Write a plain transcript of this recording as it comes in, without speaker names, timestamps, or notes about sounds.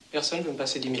Personne peut me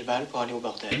passer 10 000 balles pour aller au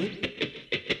bordel.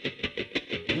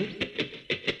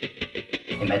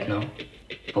 Et maintenant,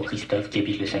 pour Christophe qui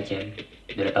habite le 5e,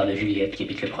 de la part de Juliette qui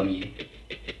habite le 1er,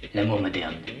 L'amour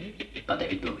moderne, par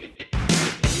David Bowie.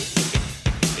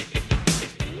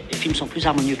 Les films sont plus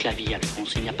harmonieux que la vie,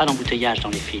 Alphonse. Il n'y a pas d'embouteillage dans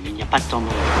les films, il n'y a pas de temps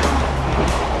mort.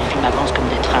 Les films avancent comme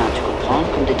des trains, tu comprends?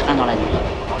 Comme des trains dans la nuit.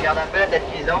 On regarde un peu la tête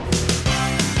qu'ils ont.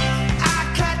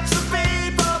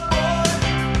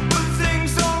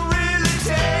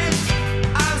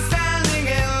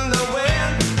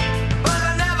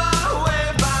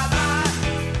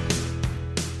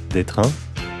 Des trains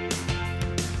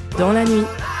dans la nuit.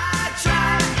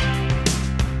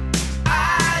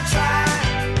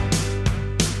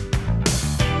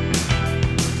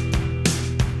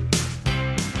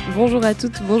 Bonjour à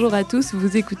toutes, bonjour à tous,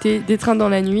 vous écoutez Des trains dans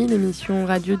la nuit, l'émission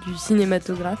radio du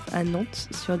cinématographe à Nantes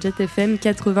sur Jet FM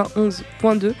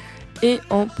 91.2 et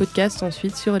en podcast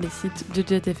ensuite sur les sites de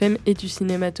Jet FM et du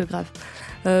cinématographe.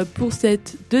 Pour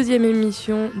cette deuxième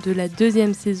émission de la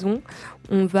deuxième saison,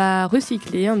 on va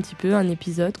recycler un petit peu un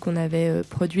épisode qu'on avait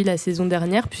produit la saison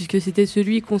dernière puisque c'était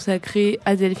celui consacré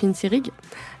à Delphine Seyrig,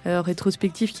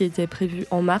 rétrospectif qui était prévu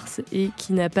en mars et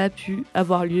qui n'a pas pu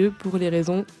avoir lieu pour les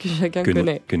raisons que chacun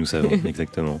connaît. Que nous savons,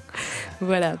 exactement.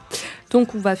 Voilà.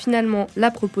 Donc on va finalement la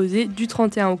proposer du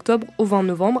 31 octobre au 20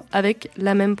 novembre avec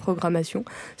la même programmation.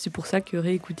 C'est pour ça que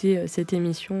réécouter cette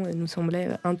émission nous semblait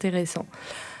intéressant.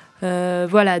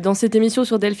 Voilà, dans cette émission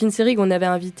sur Delphine Seyrig, on avait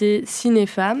invité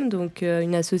Cinéfemmes, donc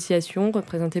une association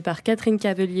représentée par Catherine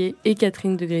Cavelier et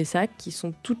Catherine de Grissac, qui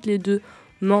sont toutes les deux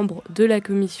membres de la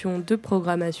commission de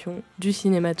programmation du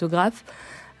cinématographe.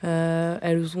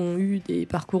 Elles ont eu des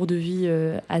parcours de vie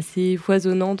assez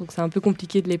foisonnants, donc c'est un peu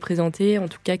compliqué de les présenter. En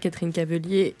tout cas, Catherine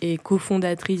Cavelier est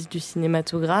cofondatrice du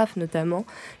cinématographe, notamment.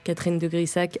 Catherine de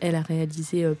Grissac, elle a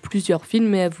réalisé plusieurs films,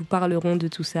 mais elles vous parleront de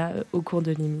tout ça au cours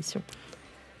de l'émission.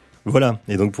 Voilà,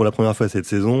 et donc pour la première fois cette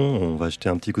saison, on va jeter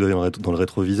un petit coup d'œil dans le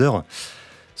rétroviseur,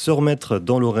 se remettre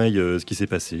dans l'oreille ce qui s'est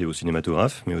passé au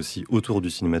cinématographe, mais aussi autour du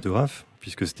cinématographe,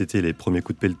 puisque cet été, les premiers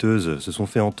coups de pelleteuse se sont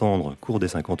fait entendre cours des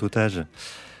 50 otages,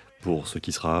 pour ce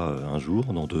qui sera un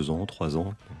jour, dans 2 ans, 3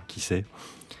 ans, qui sait,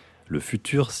 le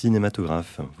futur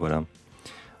cinématographe. Voilà,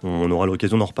 on aura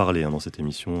l'occasion d'en reparler dans cette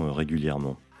émission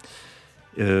régulièrement.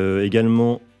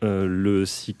 Également le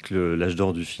cycle L'âge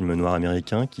d'or du film noir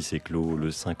américain qui s'est clos le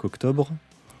 5 octobre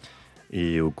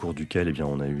et au cours duquel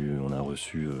on a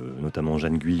reçu notamment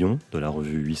Jeanne Guyon de la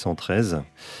revue 813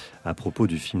 à propos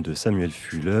du film de Samuel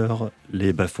Fuller,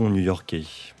 Les bas-fonds new-yorkais.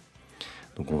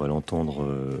 Donc on va l'entendre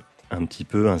un petit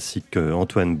peu, ainsi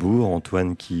qu'Antoine Bourg,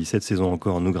 Antoine qui cette saison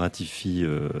encore nous gratifie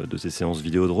de ses séances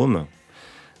Vidéodrome,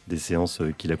 des séances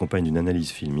qui l'accompagnent d'une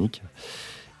analyse filmique,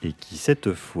 et qui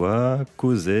cette fois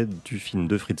causait du film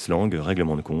de Fritz Lang,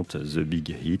 Règlement de compte, The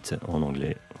Big Hit en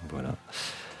anglais. Voilà,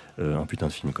 un putain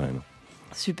de film quand même.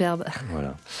 Superbe.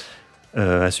 Voilà.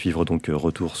 À suivre donc,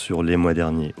 retour sur les mois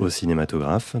derniers au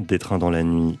cinématographe, Des trains dans la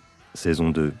nuit, saison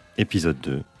 2, épisode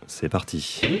 2, c'est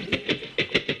parti.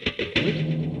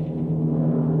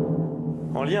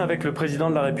 En lien avec le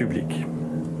président de la République,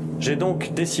 j'ai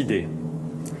donc décidé,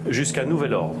 jusqu'à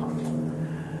nouvel ordre,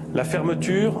 la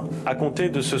fermeture, à compter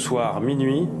de ce soir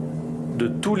minuit, de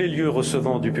tous les lieux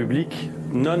recevant du public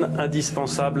non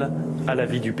indispensables à la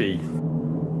vie du pays.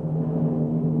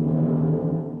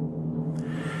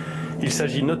 Il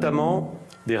s'agit notamment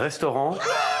des restaurants,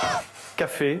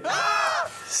 cafés,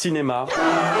 cinémas,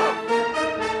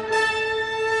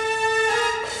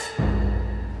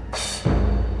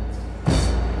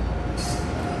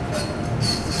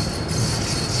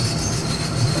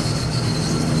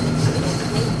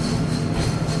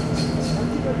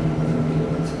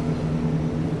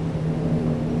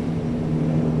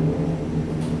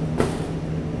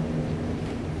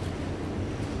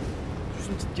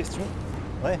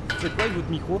 Ouais, vous faites quoi avec votre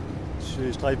micro ?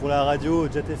 Je travaille pour la radio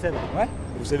Jet FM. Ouais.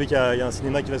 Vous savez qu'il y a un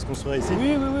cinéma qui va se construire ici ?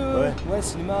 Oui. Ouais,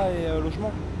 cinéma et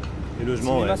logement. Et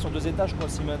logement, cinéma ouais. Sur 2 étages, quoi.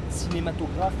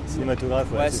 Cinématographe.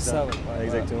 Cinématographe, ouais, c'est ça. Ouais,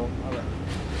 exactement.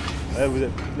 Ah, ouais.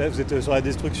 Là, vous êtes sur la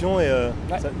destruction et ouais.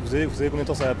 vous savez combien de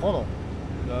temps ça va prendre ?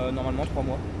 Normalement 3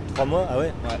 mois. 3 mois ? Ah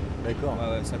ouais ? Ouais. D'accord.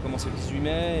 Ouais, ça a commencé le 18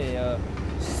 mai et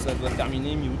ça doit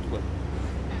terminer mi-août, quoi.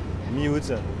 Mi-août,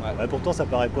 ça. Ouais. Ouais, pourtant, ça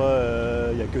paraît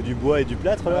pas. Il n'y a que du bois et du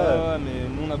plâtre là. Ouais, mais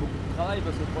nous on a beaucoup de travail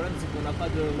parce que le problème c'est qu'on n'a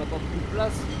pas beaucoup de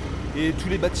place et tous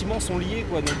les bâtiments sont liés,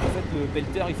 quoi. Donc en fait, le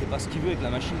pelleteur il fait pas ce qu'il veut avec la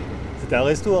machine, quoi. C'était un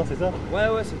resto, hein, c'est ça ?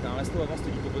 Ouais, c'était un resto avant,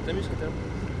 c'était l'Hippopotamus, c'était là.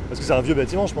 Parce que c'est un vieux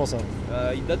bâtiment, je pense. Hein.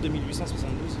 Il date de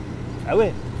 1872. Ah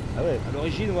ouais ? À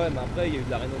l'origine, ouais, mais après il y a eu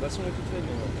de la rénovation et tout fait.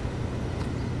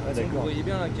 Mais d'accord. Vous voyez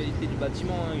bien la qualité du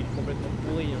bâtiment, hein, il est complètement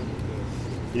pourri. Hein, donc,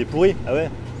 Il est pourri ? Ah ouais ?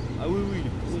 Ah oui, il est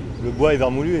pourri. Le bois est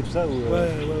vermoulu et tout ça ou... Ouais.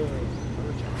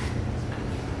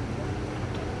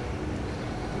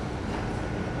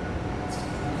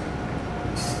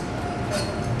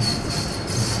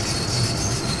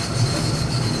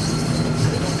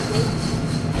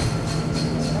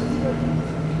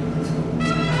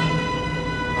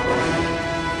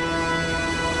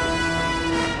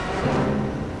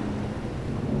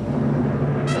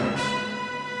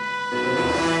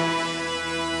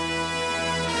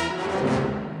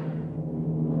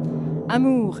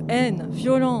 Amour, haine,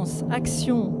 violence,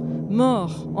 action,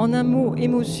 mort, en un mot,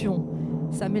 émotion.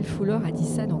 Samuel Fuller a dit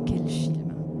ça dans quel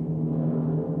film ?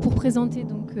 Pour présenter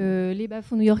donc les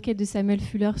bas-fonds new-yorkais de Samuel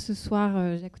Fuller ce soir,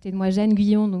 j'ai à côté de moi Jeanne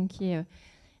Guyon, donc, qui est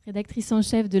rédactrice en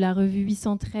chef de la revue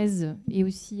 813 et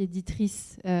aussi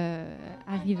éditrice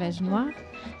à Rivage Noir.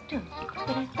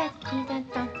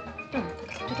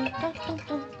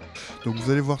 Donc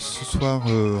vous allez voir ce soir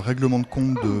Règlement de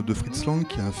compte de Fritz Lang,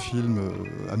 qui est un film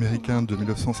américain de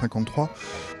 1953.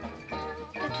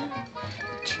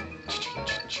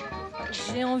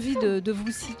 J'ai envie de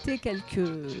vous citer quelques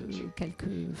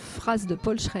phrases de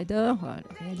Paul Schrader,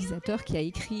 le réalisateur, qui a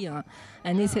écrit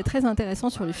un essai très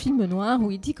intéressant sur le film noir, où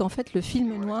il dit qu'en fait le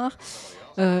film noir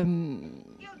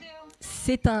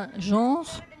c'est un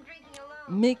genre,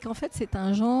 mais qu'en fait c'est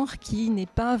un genre qui n'est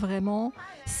pas vraiment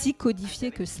si codifié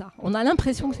que ça. On a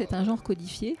l'impression que c'est un genre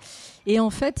codifié, et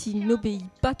en fait il n'obéit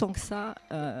pas tant que ça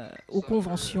aux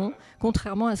conventions,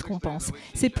 contrairement à ce qu'on pense.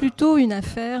 C'est plutôt une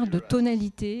affaire de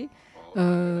tonalité,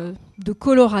 de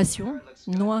coloration,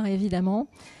 noir évidemment,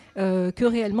 que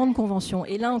réellement de convention.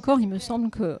 Et là encore, il me semble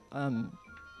que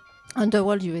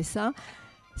Underworld USA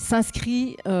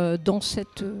s'inscrit dans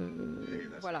cette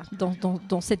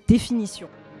définition.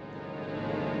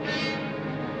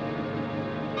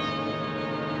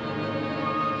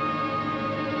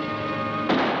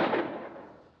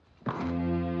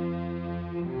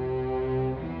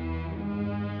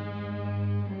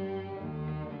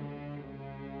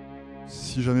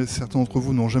 Si jamais certains d'entre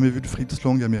vous n'ont jamais vu le Fritz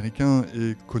Lang américain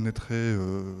et connaîtraient,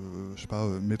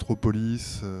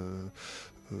 Metropolis,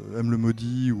 M le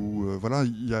Maudit, ou voilà,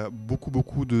 il y a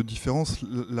beaucoup de différences.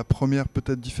 La première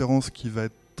peut-être différence qui va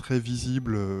être très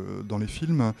visible dans les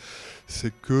films,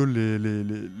 c'est que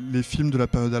les films de la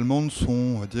période allemande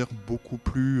sont, on va dire, beaucoup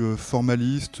plus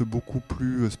formalistes, beaucoup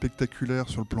plus spectaculaires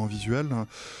sur le plan visuel,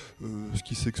 ce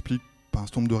qui s'explique par un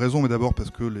certain nombre de raisons, mais d'abord parce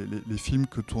que les films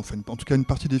que tourne, en tout cas une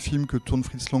partie des films que tourne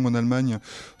Fritz Lang en Allemagne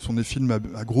sont des films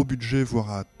à gros budget,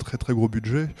 voire à très très gros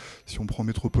budget. Si on prend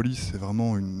Metropolis, c'est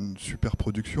vraiment une super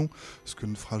production, ce que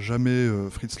ne fera jamais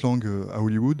Fritz Lang à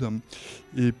Hollywood.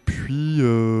 Et puis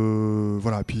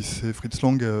puis c'est Fritz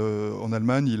Lang en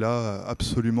Allemagne, il a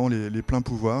absolument les pleins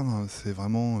pouvoirs, c'est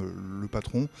vraiment le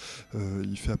patron,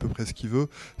 il fait à peu près ce qu'il veut,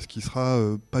 ce qui sera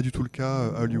pas du tout le cas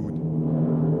à Hollywood.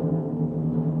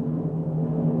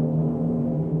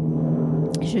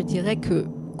 Je dirais que,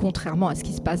 contrairement à ce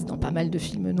qui se passe dans pas mal de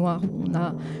films noirs, où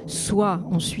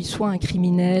on suit soit un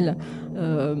criminel,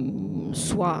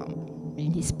 soit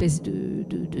une espèce de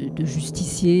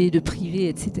justicier, de privé,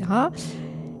 etc.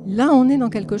 Là, on est dans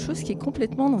quelque chose qui est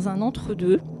complètement dans un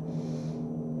entre-deux,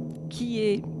 qui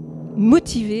est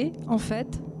motivé, en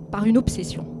fait, par une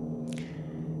obsession.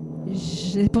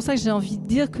 C'est pour ça que j'ai envie de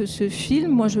dire que ce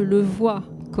film, moi, je le vois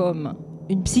comme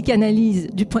une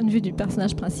psychanalyse du point de vue du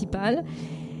personnage principal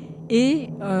et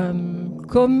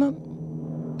comme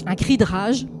un cri de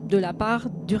rage de la part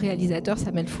du réalisateur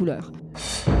Samuel Fuller.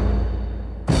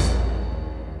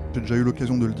 J'ai déjà eu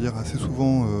l'occasion de le dire assez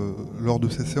souvent lors de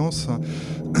ces séances,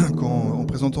 en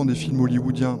présentant des films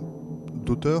hollywoodiens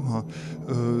d'auteurs.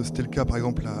 C'était le cas par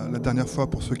exemple la dernière fois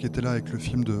pour ceux qui étaient là avec le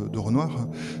film de Renoir.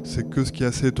 C'est que ce qui est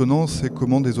assez étonnant, c'est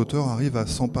comment des auteurs arrivent à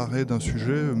s'emparer d'un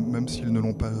sujet même s'ils ne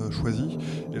l'ont pas choisi.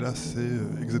 Et là c'est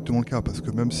exactement le cas, parce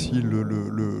que même si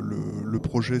le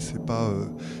projet c'est pas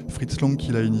Fritz Lang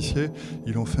qui l'a initié,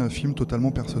 il en fait un film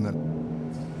totalement personnel.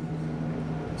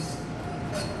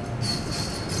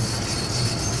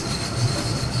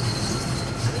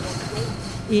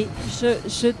 Et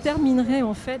je terminerai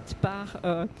en fait par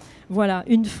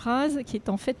une phrase qui est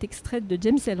en fait extraite de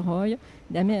James Ellroy,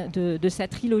 de sa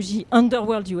trilogie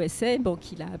Underworld USA,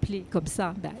 qu'il a appelée comme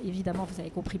ça, évidemment vous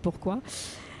avez compris pourquoi.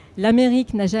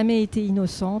 L'Amérique n'a jamais été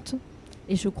innocente,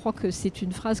 et je crois que c'est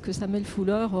une phrase que Samuel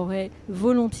Fuller aurait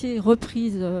volontiers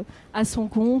reprise à son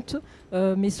compte,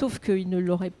 mais sauf qu'il ne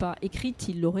l'aurait pas écrite,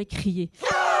 il l'aurait criée.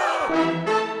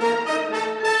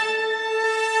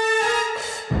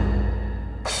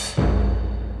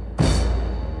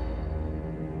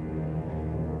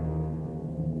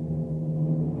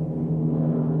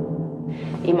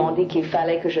 Ils m'ont dit dit qu'il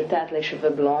fallait que je tâte les cheveux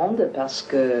blondes parce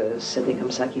que c'était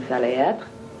comme ça qu'il fallait être.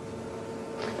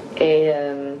 Et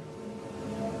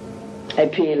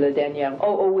puis le dernier...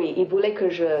 Oh oui, il voulait que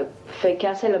je fasse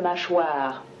casser le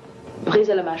mâchoire,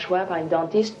 briser le mâchoire par une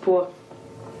dentiste pour...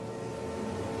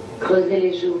 Creuser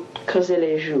les joues. Creuser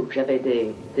les joues. J'avais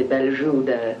des belles joues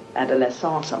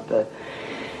d'adolescence un peu.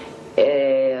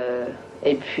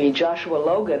 Et puis Joshua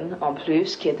Logan, en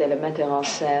plus, qui était le metteur en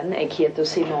scène et qui est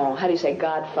aussi mon, how do you say,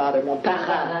 godfather, mon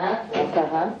parrain.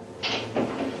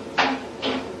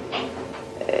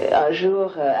 Un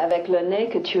jour, avec le nez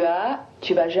que tu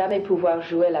vas jamais pouvoir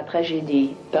jouer la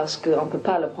tragédie parce qu'on ne peut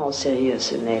pas le prendre au sérieux,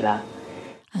 ce nez-là.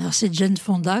 Alors c'est Jane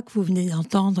Fonda que vous venez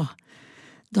d'entendre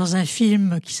dans un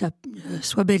film qui s'appelle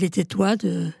Sois belle et tais-toi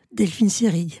de Delphine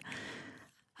Seyrig.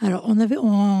 Alors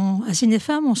à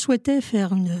Cinéfemme, on souhaitait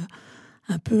faire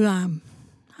un peu un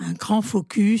grand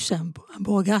focus, un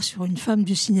beau regard sur une femme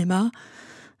du cinéma,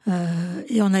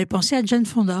 et on avait pensé à Jane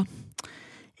Fonda.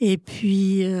 Et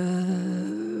puis,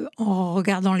 en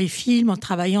regardant les films, en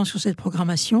travaillant sur cette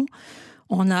programmation,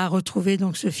 on a retrouvé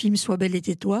donc ce film Sois belle et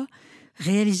tais-toi,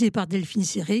 réalisé par Delphine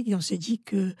Seyrig, et on s'est dit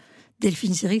que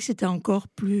Delphine Seyrig, c'était encore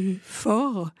plus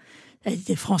fort. Elle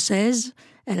était française,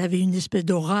 elle avait une espèce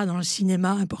d'aura dans le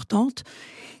cinéma importante,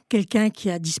 quelqu'un qui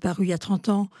a disparu il y a 30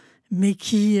 ans, mais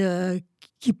qui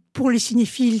pour les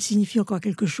cinéphiles, signifie encore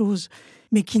quelque chose,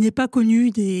 mais qui n'est pas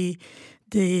connu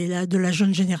de la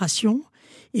jeune génération.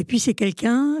 Et puis c'est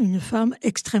une femme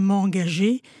extrêmement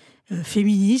engagée,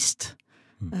 féministe,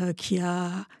 qui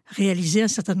a réalisé un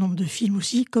certain nombre de films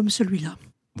aussi, comme celui-là.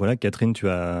 Voilà, Catherine, tu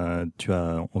as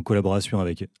en collaboration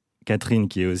avec Catherine,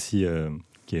 qui est aussi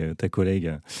qui est ta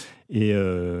collègue, et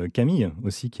Camille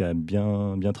aussi, qui a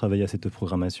bien travaillé à cette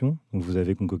programmation. Donc vous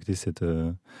avez concocté cet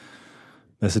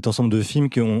ensemble de films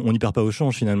qu'on n'y perd pas au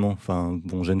change finalement. Enfin,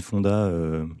 bon, Jane Fonda,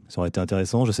 ça aurait été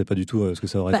intéressant. Je ne sais pas du tout ce que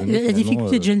ça aurait donné. La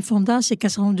difficulté de Jane Fonda, c'est qu'un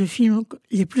certain nombre de films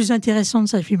les plus intéressants de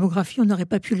sa filmographie, on n'aurait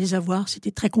pas pu les avoir.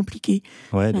 C'était très compliqué.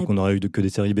 Ouais, donc on n'aurait eu que des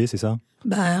séries B, c'est ça ?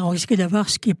 On risquait d'avoir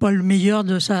ce qui n'est pas le meilleur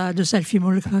de sa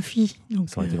filmographie. Donc,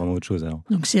 ça aurait été vraiment autre chose alors.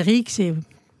 Donc Seyrig, ça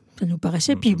nous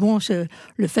paraissait. Puis bon,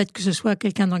 le fait que ce soit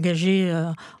quelqu'un d'engagé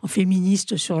en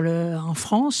féministe en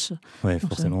France, ouais,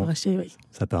 forcément,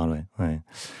 ça parle, ouais.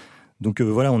 Donc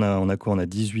voilà, on a quoi ? On a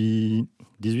 18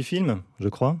 films, je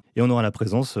crois. Et on aura la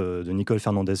présence de Nicole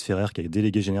Fernandez-Ferrer, qui est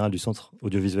déléguée générale du Centre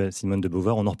audiovisuel Simone de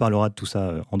Beauvoir. On en reparlera de tout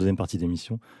ça en deuxième partie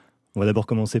d'émission. On va d'abord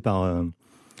commencer par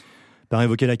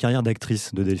évoquer la carrière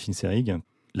d'actrice de Delphine Seyrig.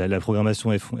 La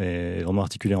programmation est vraiment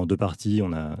articulée en deux parties.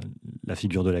 On a la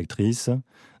figure de l'actrice,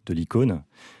 de l'icône,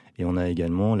 et on a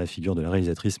également la figure de la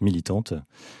réalisatrice militante.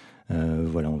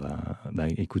 Voilà,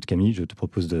 écoute Camille, je te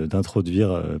propose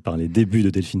d'introduire par les débuts de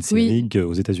Delphine Seyrig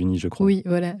aux États-Unis, je crois. Oui,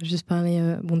 voilà, juste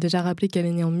parler. Déjà rappeler qu'elle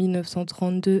est née en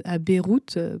 1932 à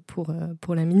Beyrouth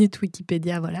pour la minute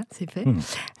Wikipédia, voilà, c'est fait.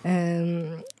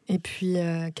 Et puis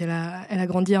elle a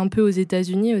grandi un peu aux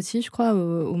États-Unis aussi, je crois,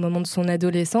 au moment de son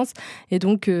adolescence. Et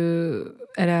donc,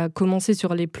 elle a commencé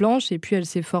sur les planches et puis elle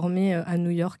s'est formée à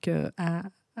New York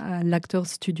à l'Actors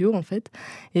Studio, en fait.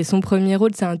 Et son premier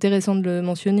rôle, c'est intéressant de le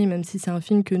mentionner, même si c'est un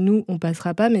film que nous, on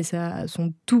passera pas, mais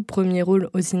son tout premier rôle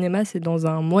au cinéma, c'est dans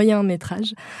un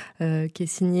moyen-métrage qui est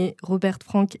signé Robert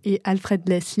Frank et Alfred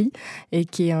Leslie, et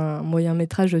qui est un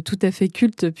moyen-métrage tout à fait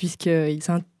culte, puisque c'est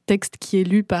un texte qui est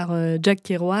lu par Jack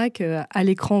Kerouac. À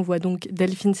l'écran, on voit donc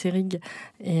Delphine Seyrig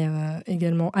et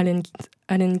également Allen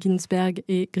Ginsberg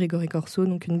et Grégory Corso,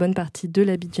 donc une bonne partie de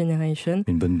la Beat Generation.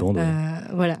 Une bonne bande.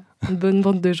 Voilà, une bonne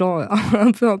bande de gens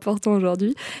un peu importants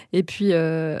aujourd'hui. Et puis,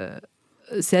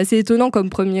 c'est assez étonnant comme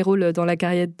premier rôle dans la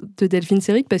carrière de Delphine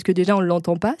Seyrig, parce que déjà, on ne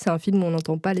l'entend pas. C'est un film où on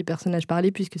n'entend pas les personnages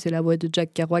parler, puisque c'est la voix de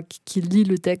Jack Kerouac qui lit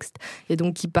le texte et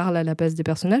donc qui parle à la place des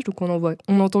personnages. Donc, on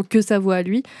n'entend que sa voix à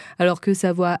lui, alors que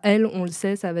sa voix à elle, on le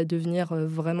sait, ça va devenir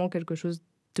vraiment quelque chose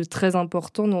de très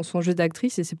important dans son jeu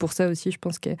d'actrice. Et c'est pour ça aussi, je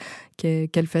pense,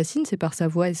 qu'elle fascine. C'est par sa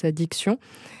voix et sa diction.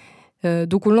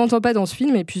 Donc, on ne l'entend pas dans ce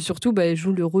film. Et puis surtout, elle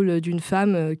joue le rôle d'une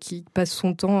femme qui passe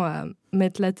son temps à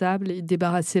mettre la table et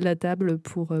débarrasser la table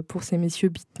pour ces messieurs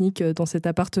beatniks dans cet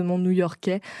appartement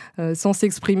new-yorkais sans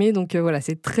s'exprimer. Donc voilà,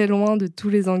 c'est très loin de tous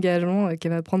les engagements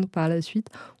qu'elle va prendre par la suite.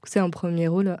 Donc, c'est un premier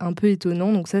rôle un peu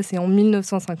étonnant. Donc ça, c'est en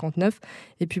 1959.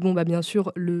 Et puis bien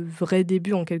sûr, le vrai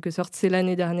début, en quelque sorte, c'est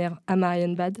l'année dernière, à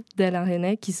Marienbad, d'Alain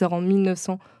Resnais, qui sort en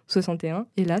 1961.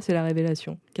 Et là, c'est la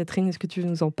révélation. Catherine, est-ce que tu veux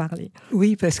nous en parler ?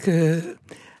 Oui, parce que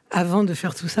avant de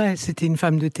faire tout ça, c'était une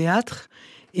femme de théâtre.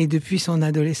 Et depuis son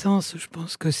adolescence, je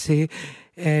pense que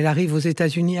elle arrive aux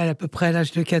États-Unis à peu près à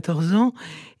l'âge de 14 ans.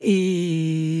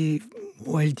 Et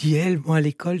elle dit moi à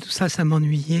l'école, tout ça, ça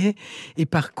m'ennuyait. Et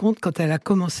par contre, quand elle a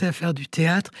commencé à faire du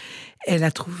théâtre, elle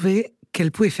a trouvé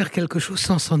qu'elle pouvait faire quelque chose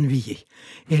sans s'ennuyer.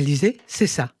 Et elle disait, c'est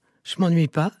ça. Je m'ennuie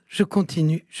pas, je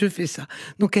continue, je fais ça.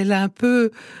 Donc elle a un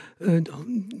peu,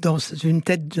 dans une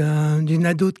tête d'une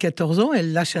ado de 14 ans,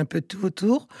 elle lâche un peu tout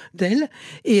autour d'elle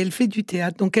et elle fait du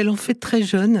théâtre. Donc elle en fait très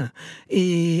jeune.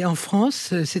 Et en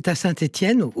France, c'est à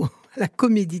Saint-Étienne, la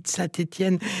Comédie de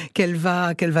Saint-Étienne qu'elle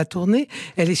va tourner.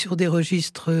 Elle est sur des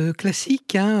registres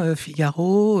classiques,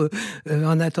 Figaro,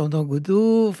 En attendant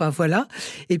Godot, enfin voilà.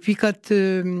 Et puis quand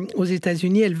aux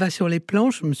États-Unis, elle va sur les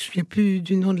planches, je me souviens plus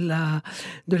du nom de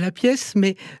la pièce,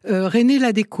 mais René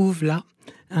la découvre là.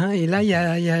 Et là, il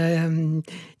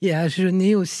y a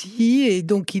Jeunet aussi, et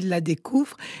donc il la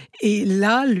découvre. Et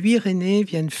là, lui, René,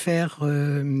 vient de faire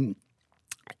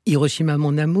Hiroshima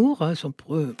mon amour, son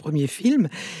premier film,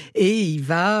 et il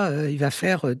va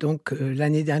faire donc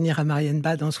l'année dernière à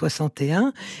Marienbad en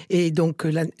 61, et donc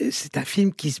c'est un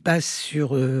film qui se base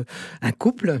sur un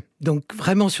couple, donc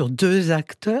vraiment sur 2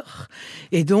 acteurs,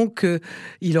 et donc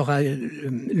il aura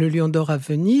le Lion d'Or à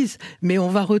Venise, mais on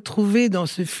va retrouver dans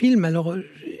ce film, alors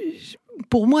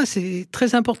pour moi, c'est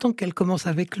très important qu'elle commence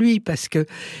avec lui parce que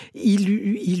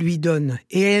il lui donne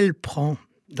et elle prend.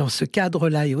 Dans ce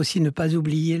cadre-là, et aussi ne pas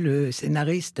oublier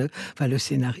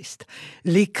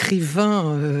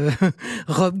l'écrivain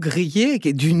Rob Grillet, qui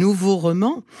est du nouveau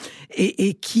roman,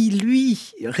 et qui,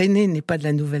 lui, René n'est pas de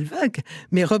la nouvelle vague,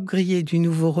 mais Rob Grillet du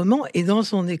nouveau roman, et dans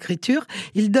son écriture,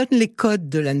 il donne les codes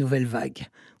de la nouvelle vague.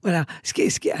 Voilà.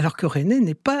 Alors que René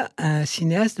n'est pas un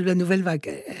cinéaste de la nouvelle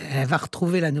vague. Elle va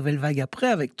retrouver la nouvelle vague après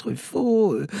avec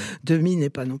Truffaut. Demy n'est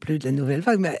pas non plus de la nouvelle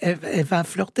vague, mais elle va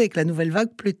flirter avec la nouvelle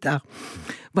vague plus tard.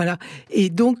 Voilà.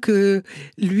 Et donc,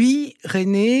 lui,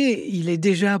 René, il est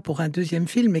déjà pour un deuxième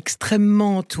film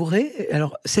extrêmement entouré.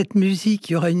 Alors, cette musique,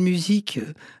 il y aura une musique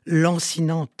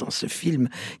lancinante dans ce film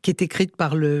qui est écrite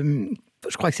par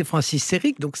je crois que c'est Francis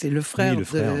Seyrig, donc c'est le frère,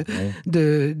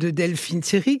 de Delphine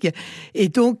Seyrig. Et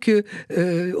donc,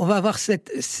 on va avoir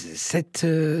cette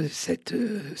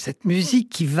musique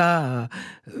qui va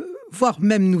voire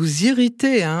même nous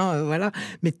irriter, voilà.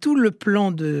 Mais tout le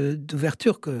plan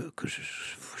d'ouverture que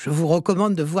je vous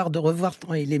recommande de revoir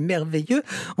tant il est merveilleux.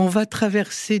 On va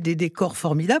traverser des décors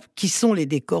formidables qui sont les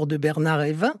décors de Bernard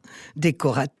Hevin,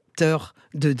 décorateur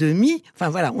de Demy. Enfin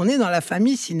voilà, on est dans la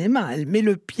famille cinéma. Elle met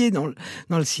le pied dans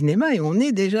le cinéma et on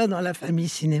est déjà dans la famille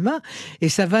cinéma. Et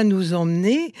ça va nous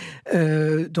emmener.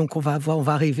 Donc on va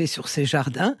arriver sur ces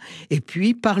jardins. Et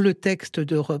puis par le texte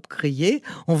de Rob Grillet,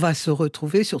 on va se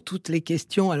retrouver sur toutes les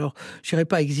questions. Alors je dirais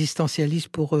pas existentialiste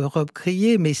pour Rob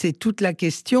Grillet, mais c'est toute la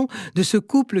question de ce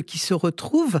couple qui se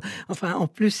retrouve. Enfin en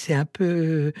plus c'est un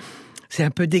peu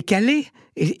décalé.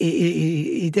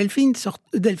 Et Delphine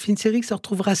Seyrig se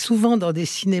retrouvera souvent dans des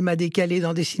cinémas décalés,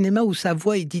 dans des cinémas où sa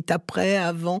voix est dite après,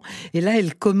 avant. Et là,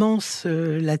 elle commence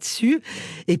là-dessus.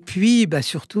 Et puis,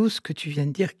 surtout, ce que tu viens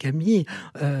de dire, Camille,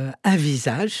 un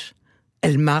visage,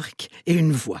 elle marque, et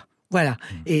une voix. Voilà.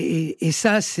 Et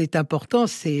ça, c'est important.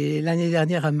 C'est l'année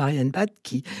dernière à Marienbad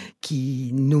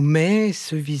qui nous met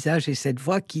ce visage et cette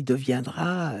voix qui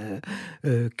deviendra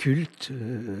culte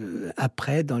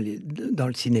après dans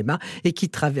le cinéma et qui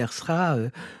traversera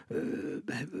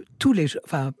tous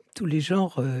les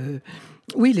genres.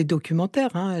 Oui, les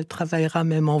documentaires. Elle travaillera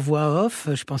même en voix off.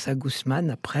 Je pense à Guzman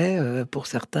après pour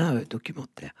certains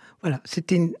documentaires. Voilà.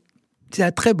 C'est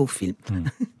un très beau film.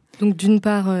 Donc d'une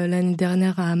part, l'année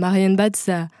dernière à Marienbad,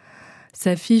 ça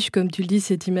s'affiche, comme tu le dis,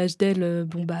 cette image d'elle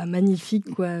magnifique,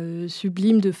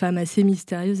 sublime, de femme assez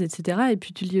mystérieuse, etc. Et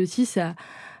puis tu le dis aussi, ça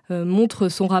montre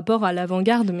son rapport à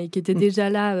l'avant-garde, mais qui était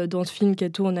déjà là dans ce film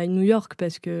qu'elle tourne à New York,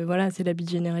 parce que voilà, c'est la Beat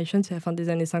Generation, c'est la fin des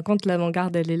années 50,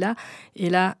 l'avant-garde, elle est là.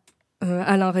 Et là,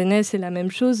 Alain Resnais, c'est la même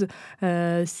chose.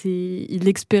 Il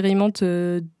expérimente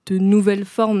de nouvelles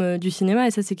formes du cinéma,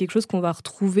 et ça, c'est quelque chose qu'on va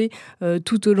retrouver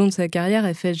tout au long de sa carrière.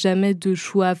 Elle fait jamais de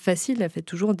choix faciles, elle fait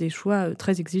toujours des choix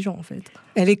très exigeants, en fait.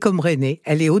 Elle est comme Resnais,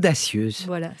 elle est audacieuse.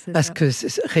 Voilà, parce que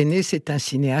Resnais, c'est un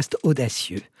cinéaste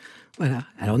audacieux. Voilà.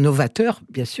 Alors novateur,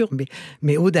 bien sûr,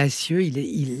 mais audacieux.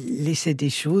 Il essaie des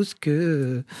choses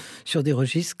sur des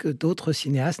registres que d'autres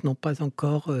cinéastes n'ont pas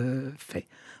encore fait.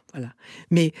 Voilà.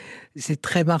 Mais c'est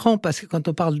très marrant parce que quand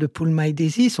on parle de Pull My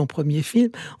Daisy, son premier film,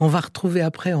 on va retrouver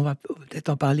après, on va peut-être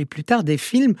en parler plus tard, des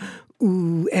films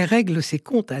où elle règle ses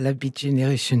comptes à la Beat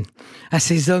Generation, à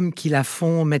ces hommes qui la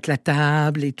font mettre la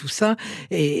table et tout ça,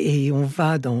 et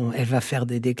elle va faire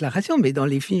des déclarations, mais dans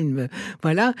les films,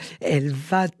 voilà, elle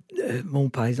va bon,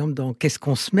 par exemple, dans Qu'est-ce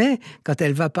qu'on se met, quand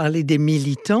elle va parler des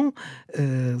militants,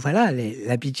 voilà,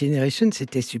 la Beat Generation,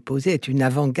 c'était supposé être une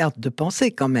avant-garde de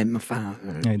pensée quand même. Enfin,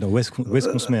 où est-ce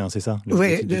qu'on se met, hein, c'est ça?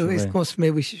 Oui, où est-ce qu'on se met,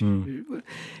 oui.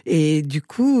 Et du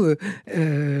coup,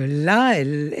 là,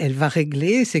 elle va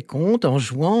régler ses comptes en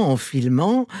jouant, en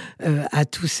filmant à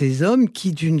tous ces hommes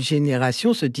qui, d'une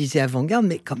génération, se disaient avant-garde,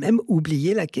 mais quand même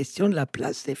oubliaient la question de la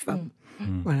place des femmes.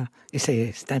 Voilà, et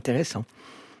c'est intéressant.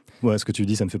 Ouais, ce que tu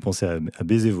dis, ça me fait penser à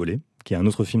Baiser volé, qui est un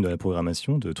autre film de la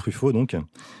programmation de Truffaut, donc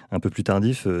un peu plus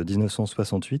tardif,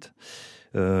 1968.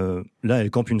 Là, elle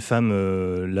campe une femme,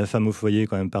 la femme au foyer,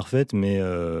 quand même parfaite, mais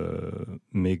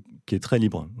qui est très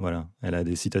libre. Voilà, elle a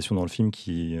des citations dans le film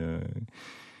qui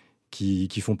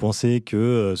font penser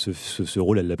que ce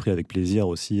rôle, elle l'a pris avec plaisir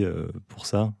aussi pour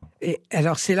ça. Et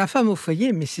alors, c'est la femme au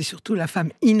foyer, mais c'est surtout la femme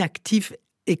inactive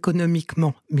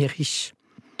économiquement, mais riche.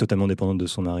 Totalement dépendante de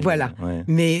son mari. Voilà. Ouais.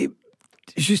 Mais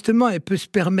justement, elle peut se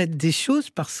permettre des choses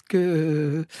parce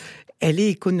que elle est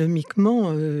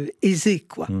économiquement aisée,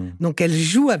 quoi. Donc, elle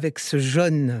joue avec ce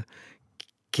jeune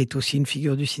qui est aussi une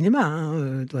figure du cinéma,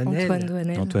 hein, Douanel. Antoine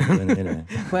Douanel. Ouais.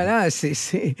 Voilà,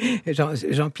 c'est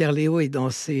Jean-Pierre Léaud est dans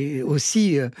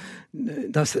aussi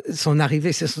dans son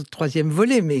arrivée, c'est son 3e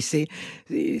volet, mais c'est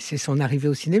son arrivée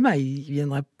au cinéma. Il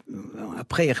viendra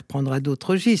après, il reprendra d'autres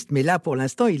registres, mais là, pour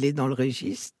l'instant, il est dans le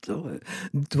registre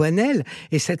Douanel.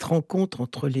 Et cette rencontre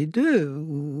entre les deux,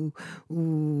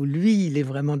 où lui, il est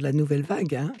vraiment de la nouvelle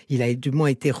vague, hein. Il a du moins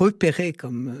été repéré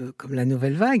comme la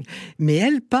nouvelle vague, mais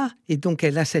elle pas. Et donc,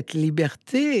 elle a cette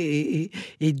liberté,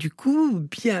 et du coup,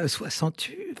 bien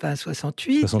 68,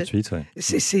 ouais.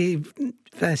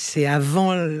 C'est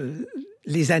avant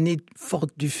les années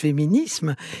fortes du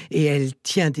féminisme, et elle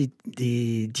tient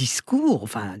des discours,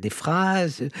 enfin des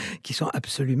phrases qui sont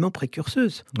absolument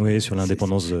précurseuses. Oui, sur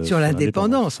l'indépendance. Sur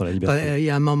l'indépendance. Sur la liberté. Il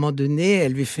y a un moment donné,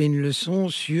 elle lui fait une leçon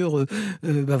sur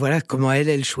voilà, comment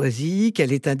elle choisit,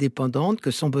 qu'elle est indépendante,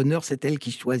 que son bonheur, c'est elle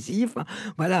qui choisit. Enfin,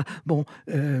 voilà, bon...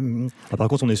 par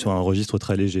contre, on est sur un registre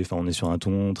très léger, enfin, on est sur un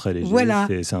ton très léger. Voilà.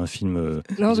 C'est un film...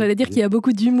 Non, j'allais dire qu'il y a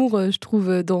beaucoup d'humour, je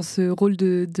trouve, dans ce rôle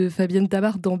de Fabienne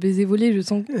Tabart dans Baiser volé.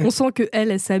 On sent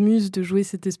qu'elle s'amuse de jouer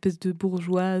cette espèce de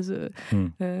bourgeoise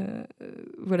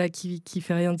voilà, qui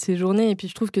fait rien de ses journées. Et puis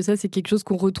je trouve que ça, c'est quelque chose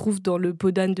qu'on retrouve dans le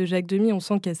Peau d'âne de Jacques Demy. On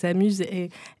sent qu'elle s'amuse et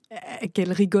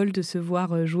qu'elle rigole de se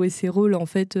voir jouer ses rôles. En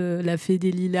fait, la fée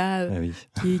des lilas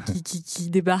qui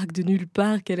débarque de nulle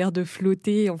part, qui a l'air de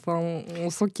flotter. Enfin, on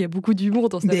sent qu'il y a beaucoup d'humour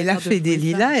dans sa manière de jouer. Mais la fée des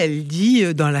lilas, elle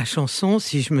dit dans la chanson,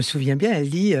 si je me souviens bien, elle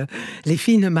dit « Les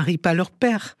filles ne marient pas leur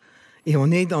père ». Et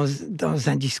on est dans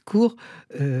un discours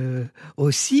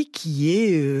aussi qui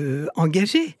est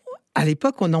engagé. À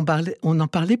l'époque, on n'en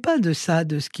parlait pas de ça,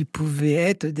 de ce qui pouvait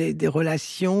être des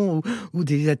relations ou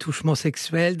des attouchements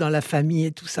sexuels dans la famille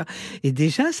et tout ça. Et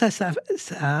déjà, ça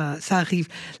arrive.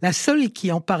 La seule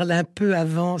qui en parle un peu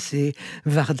avant, c'est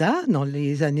Varda, dans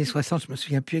les années 60. Je me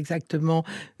souviens plus exactement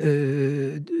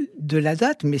de la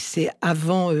date, mais c'est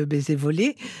avant Baiser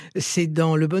volé. C'est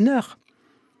dans Le Bonheur,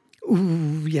 où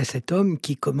il y a cet homme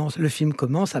qui commence, le film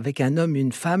commence avec un homme,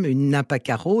 une femme, une nappe à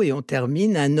carreaux, et on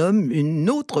termine un homme, une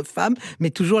autre femme,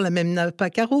 mais toujours la même nappe à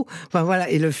carreaux. Enfin voilà,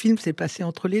 et le film s'est passé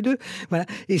entre les deux. Voilà,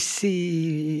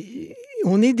 et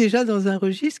on est déjà dans un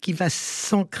registre qui va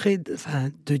s'ancrer,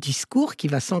 de discours qui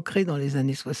va s'ancrer dans les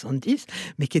années 70,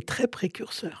 mais qui est très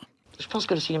précurseur. Je pense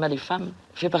que le cinéma des femmes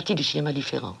fait partie du cinéma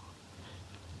différent.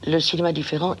 Le cinéma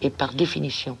différent est par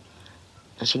définition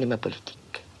un cinéma politique.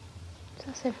 Ça,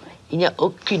 c'est vrai. Il n'y a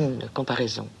aucune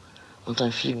comparaison entre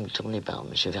un film tourné par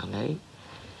M. Verneuil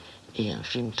et un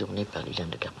film tourné par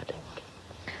Liliane de Kermadec.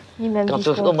 Ni même quant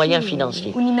aux moyens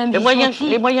financiers. Ou ni même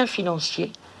les moyens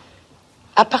financiers,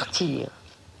 à partir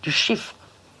du chiffre,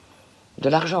 de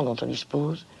l'argent dont on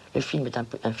dispose, le film est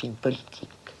un film politique.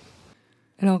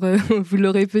 Alors, vous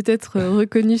l'aurez peut-être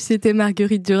reconnu, c'était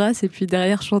Marguerite Duras, et puis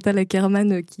derrière Chantal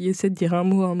Akerman qui essaie de dire un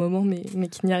mot à un moment, mais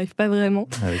qui n'y arrive pas vraiment.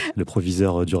 Ah oui, le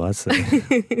proviseur Duras.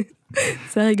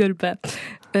 Ça rigole pas.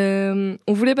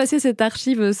 On voulait passer cette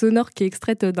archive sonore qui est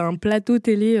extraite d'un plateau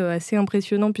télé assez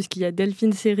impressionnant, puisqu'il y a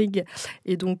Delphine Seyrig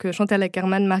et donc Chantal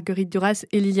Akerman, Marguerite Duras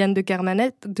et Liliane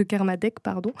de Kermadec.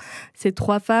 Ces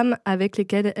 3 femmes avec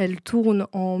lesquelles elle tourne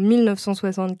en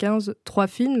 1975 3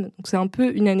 films. Donc c'est un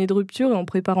peu une année de rupture, et en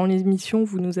préparant l'émission,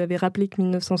 vous nous avez rappelé que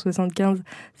 1975,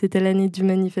 c'était l'année du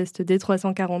manifeste des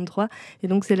 343, et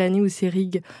donc c'est l'année où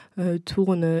Seyrig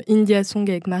tourne India Song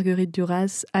avec Marguerite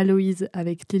Duras, Aloïse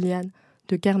avec Liliane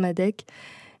de Kermadec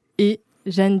et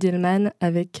Jeanne Dielman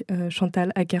avec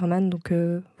Chantal Akerman. Donc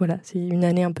voilà, c'est une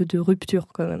année un peu de rupture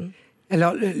quand même.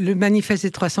 Alors le manifeste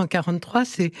des 343,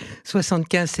 c'est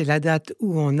 75, c'est la date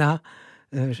où on a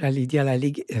j'allais dire la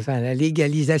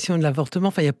légalisation de l'avortement.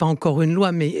 Enfin, il n'y a pas encore une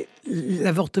loi, mais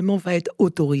l'avortement va être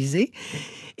autorisé.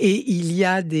 Et il y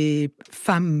a des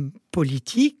femmes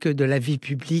politiques de la vie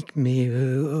publique, mais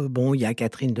bon, il y a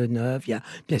Catherine Deneuve, il y a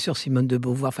bien sûr Simone de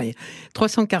Beauvoir. Enfin, il y a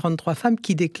 343 femmes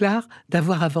qui déclarent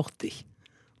d'avoir avorté.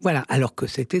 Voilà, alors que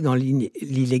c'était dans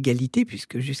l'illégalité,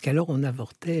 puisque jusqu'alors on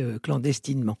avortait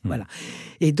clandestinement. Voilà.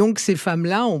 Et donc ces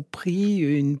femmes-là ont pris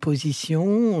une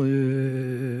position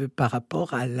par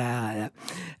rapport à la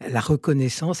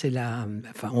reconnaissance et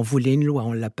enfin, on voulait une loi,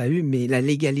 on l'a pas eu, mais la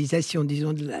légalisation,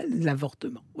 disons, de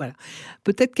l'avortement. Voilà.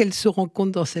 Peut-être qu'elles se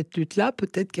rencontrent dans cette lutte-là,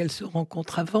 peut-être qu'elles se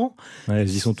rencontrent avant. Ouais,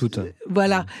 elles y sont toutes.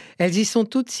 Voilà, elles y sont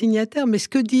toutes signataires. Mais ce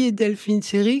que dit Delphine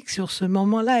Seyrig sur ce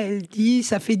moment-là, elle dit,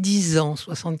 ça fait 10 ans,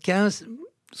 75,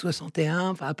 61,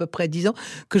 enfin à peu près 10 ans,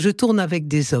 que je tourne avec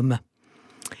des hommes.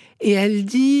 Et elle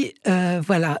dit,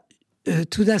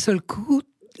 tout d'un seul coup,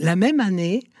 la même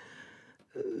année,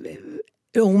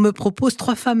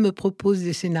 trois femmes me proposent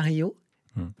des scénarios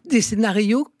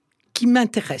qui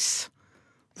m'intéressent.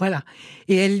 Voilà.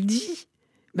 Et elle dit,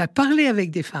 parler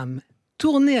avec des femmes,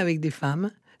 tourner avec des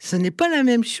femmes, ce n'est pas la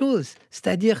même chose.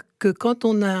 C'est-à-dire que quand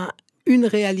on a une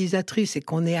réalisatrice et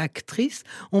qu'on est actrice,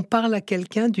 on parle à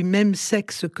quelqu'un du même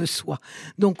sexe que soi.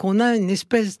 Donc on a une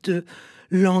espèce de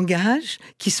langage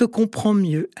qui se comprend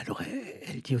mieux. Alors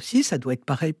elle dit aussi, ça doit être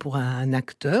pareil pour un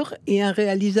acteur et un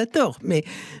réalisateur. Mais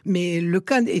le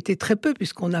cas était très peu,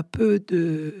 puisqu'on a peu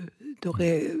de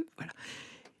voilà.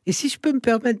 Et si je peux me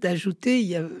permettre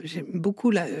d'ajouter, j'aime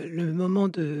beaucoup le moment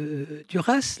de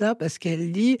Duras, là, parce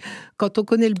qu'elle dit, quand on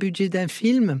connaît le budget d'un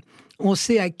film, on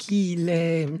sait à qui il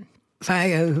est...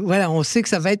 Enfin, on sait que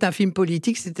ça va être un film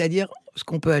politique, c'est-à-dire ce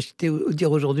qu'on peut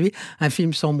dire aujourd'hui, un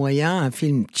film sans moyens, un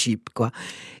film cheap, quoi.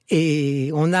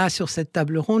 Et on a sur cette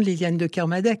table ronde Liliane de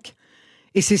Kermadec.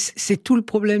 Et c'est tout le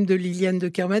problème de Liliane de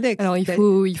Kermadec. Alors il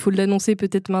faut l'annoncer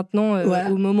peut-être maintenant,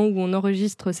 au moment où on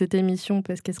enregistre cette émission,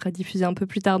 parce qu'elle sera diffusée un peu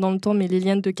plus tard dans le temps, mais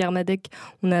Liliane de Kermadec,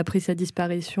 on a appris sa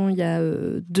disparition il y a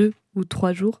 2 ou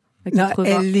 3 jours.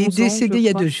 Elle est décédée il y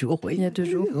a 2 jours, oui. Il y a 2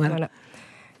 jours, voilà.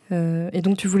 Et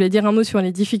donc tu voulais dire un mot sur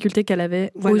les difficultés qu'elle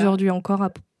avait aujourd'hui encore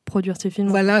à produire ses films.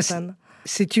 Voilà,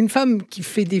 c'est une femme qui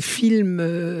fait des films...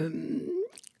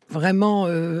 Vraiment,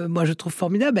 moi je trouve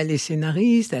formidable. Elle est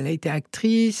scénariste, elle a été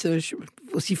actrice,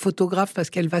 aussi photographe parce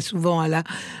qu'elle va souvent à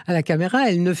la caméra.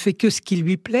 Elle ne fait que ce qui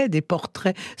lui plaît, des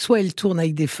portraits. Soit elle tourne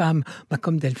avec des femmes,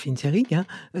 comme Delphine Seyrig.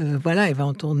 Elle va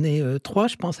en tourner 3,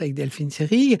 je pense, avec Delphine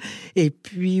Seyrig. Et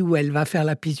puis où elle va faire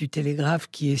La piste du télégraphe,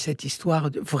 qui est cette histoire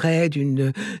vraie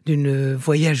d'une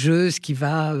voyageuse qui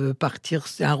va partir.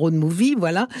 C'est un road movie,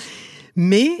 voilà.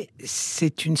 Mais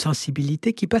c'est une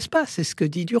sensibilité qui passe pas, c'est ce que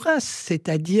dit Duras.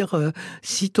 C'est-à-dire,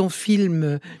 si ton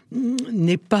film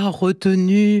n'est pas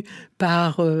retenu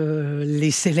par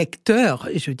les sélecteurs,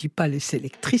 et je dis pas les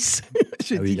sélectrices,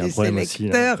 je dis les sélecteurs, aussi,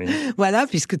 là, oui. Voilà,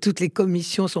 puisque toutes les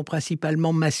commissions sont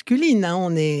principalement masculines,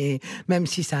 on est, même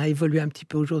si ça a évolué un petit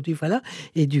peu aujourd'hui, voilà.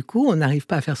 Et du coup, on n'arrive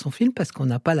pas à faire son film parce qu'on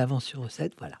n'a pas l'avance sur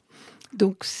recette, voilà.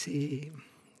 Donc c'est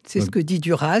ce que dit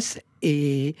Duras,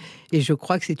 et je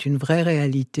crois que c'est une vraie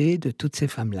réalité de toutes ces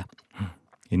femmes-là.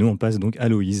 Et nous, on passe donc à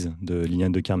Aloïse, de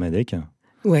Liliane de Kermadec.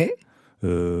 Ouais.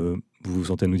 Vous vous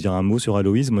sentez nous dire un mot sur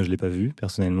Aloïse? Moi, je ne l'ai pas vue,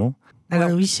 personnellement.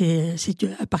 Alors oui, c'est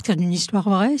à partir d'une histoire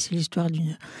vraie. C'est l'histoire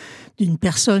d'une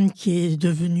personne qui est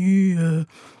devenue,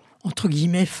 entre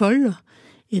guillemets, folle.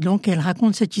 Et donc, elle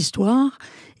raconte cette histoire,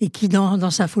 et qui, dans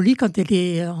sa folie, quand elle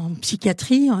est en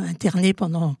psychiatrie, internée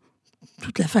pendant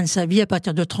toute la fin de sa vie, à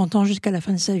partir de 30 ans jusqu'à la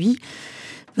fin de sa vie,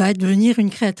 va devenir une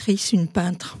créatrice, une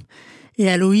peintre. Et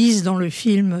Aloïse, dans le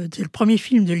film, c'est le premier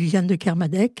film de Liliane de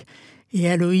Kermadec, et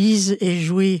Aloïse est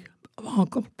jouée en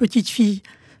petite fille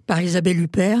par Isabelle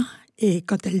Huppert, et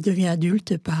quand elle devient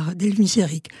adulte, par Delphine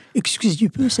Seyrig. Excuse du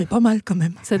peu, c'est pas mal quand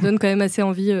même. Ça donne quand même assez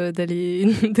envie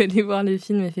d'aller voir les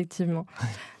films, effectivement.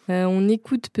 On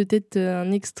écoute peut-être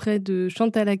un extrait de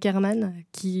Chantal Akerman,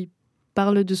 qui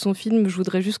parle de son film. Je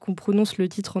voudrais juste qu'on prononce le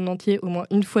titre en entier au moins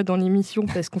une fois dans l'émission,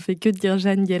 parce qu'on fait que dire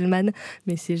Jeanne Dielman,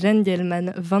 mais c'est Jeanne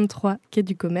Dielman, 23 quai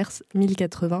du Commerce,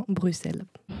 1080 Bruxelles.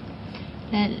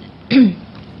 Bien,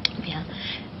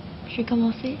 je vais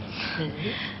commencer.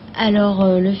 Alors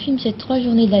le film, c'est 3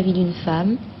 journées de la vie d'une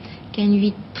femme qui a une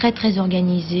vie très très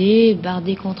organisée,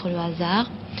 bardée contre le hasard.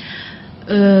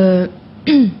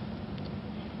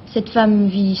 Cette femme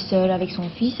vit seule avec son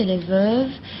fils, elle est veuve,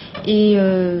 et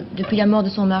depuis la mort de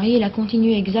son mari, elle a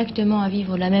continué exactement à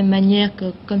vivre de la même manière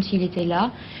que comme s'il était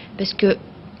là, parce que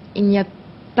il n'y a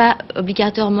pas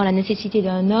obligatoirement la nécessité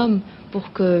d'un homme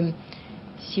pour que,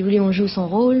 si vous voulez, on joue son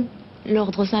rôle.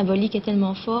 L'ordre symbolique est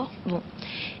tellement fort. Bon.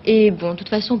 Et bon, de toute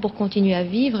façon, pour continuer à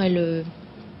vivre, elle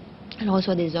Elle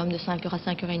reçoit des hommes de 5h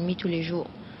à 5h30 tous les jours,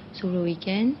 sauf le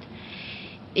week-end.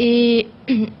 Et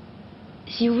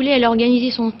si vous voulez, elle a organisé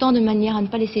son temps de manière à ne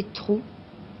pas laisser de trous.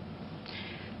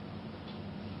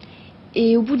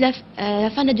 Et au bout de à la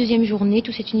fin de la deuxième journée,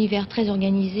 tout cet univers très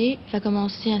organisé va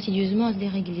commencer insidieusement à se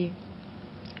dérégler.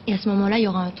 Et à ce moment-là, il y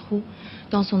aura un trou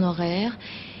dans son horaire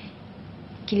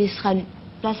qui laissera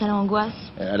place à l'angoisse.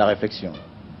 À la réflexion,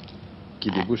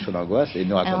 qui débouche sur l'angoisse. Et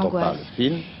nous racontons pas le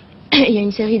film. Il y a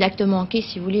une série d'actes manqués,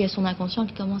 si vous voulez, il y a son inconscient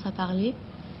qui commence à parler.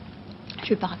 Je ne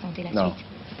vais pas raconter la suite.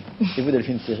 Et vous,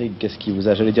 Delphine Seyrig, qu'est-ce qui vous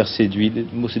a, j'allais dire, séduit? Le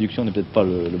mot séduction n'est peut-être pas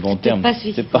le bon terme.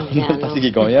 C'est pas ce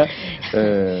qui convient.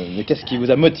 Mais qu'est-ce qui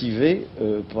vous a motivé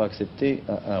pour accepter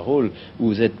un rôle où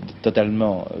vous êtes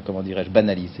totalement, comment dirais-je,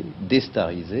 banalisé,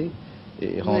 déstarisé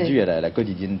et rendu à la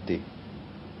quotidienneté?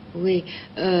 Oui,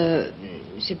 je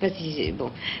sais pas si c'est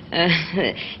bon.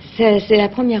 C'est la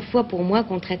première fois pour moi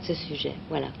qu'on traite ce sujet.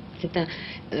 Voilà.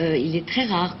 Il est très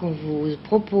rare qu'on vous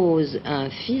propose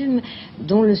un film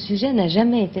dont le sujet n'a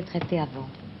jamais été traité avant.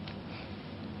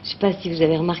 Je sais pas si vous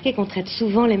avez remarqué qu'on traite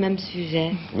souvent les mêmes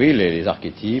sujets. Oui, les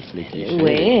archétypes, les clichés.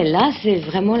 Oui, là c'est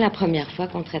vraiment la première fois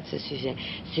qu'on traite ce sujet.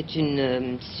 C'est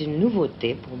une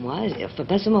nouveauté pour moi, enfin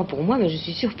pas seulement pour moi, mais je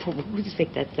suis sûre pour beaucoup de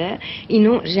spectateurs. Ils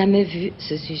n'ont jamais vu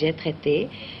ce sujet traité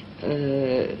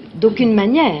d'aucune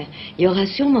manière. Il y aura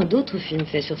sûrement d'autres films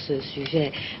faits sur ce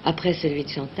sujet après celui de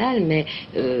Chantal, mais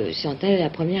Chantal est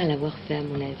la première à l'avoir fait à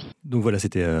mon avis. Donc voilà,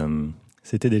 c'était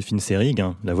Delphine Seyrig,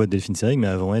 la voix de Delphine Seyrig, mais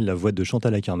avant elle, la voix de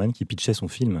Chantal Akerman qui pitchait son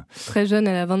film. Très jeune,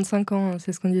 elle a 25 ans,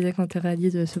 c'est ce qu'on disait quand elle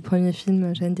réalise ce premier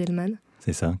film, Jeanne Dielman.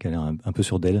 C'est ça, qu'elle a l'air un peu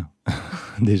sûre d'elle,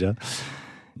 déjà.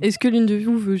 Est-ce que l'une de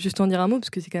vous veut juste en dire un mot? Parce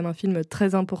que c'est quand même un film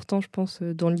très important, je pense,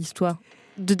 dans l'histoire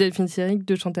de Delphine Seyrig,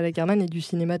 de Chantal Akerman et du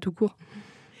cinéma tout court.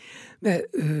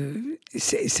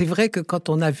 C'est vrai que quand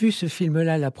on a vu ce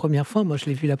film-là la première fois, moi je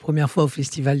l'ai vu la première fois au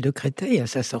Festival de Créteil à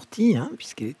sa sortie,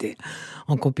 puisqu'il était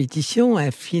en compétition, un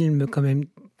film quand même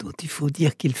dont il faut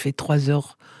dire qu'il fait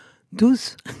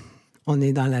 3h12. On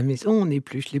est dans la maison, on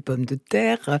épluche les pommes de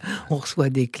terre, on reçoit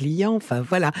des clients, enfin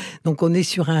voilà. Donc on est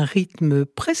sur un rythme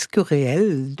presque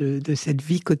réel de cette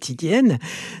vie quotidienne.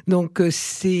 Donc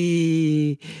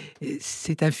c'est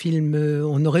un film,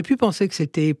 on aurait pu penser que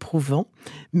c'était éprouvant,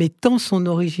 mais tant son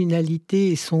originalité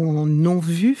et son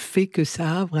non-vu fait que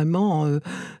ça a vraiment,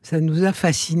 ça nous a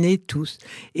fascinés tous.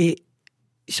 Et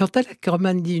Chantal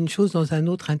Akerman dit une chose dans un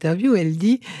autre interview, elle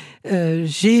dit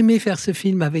j'ai aimé faire ce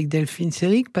film avec Delphine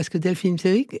Seyrig parce que Delphine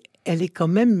Seyrig, elle est quand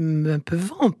même un peu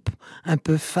vamp, un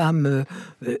peu femme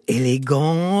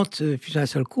élégante, puis d'un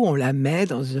seul coup on la met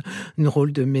dans un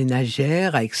rôle de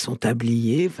ménagère avec son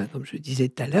tablier, enfin comme je disais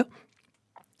tout à l'heure,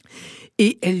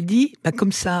 et elle dit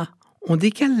comme ça on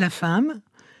décale la femme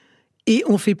et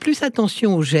on fait plus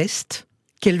attention aux gestes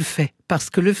qu'elle fait. Parce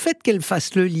que le fait qu'elle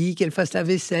fasse le lit, qu'elle fasse la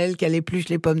vaisselle, qu'elle épluche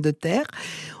les pommes de terre,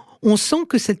 on sent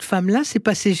que cette femme-là, c'est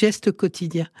pas ses gestes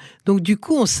quotidiens. Donc du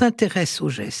coup, on s'intéresse aux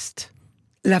gestes.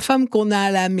 La femme qu'on a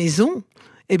à la maison,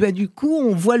 du coup,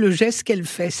 on voit le geste qu'elle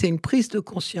fait. C'est une prise de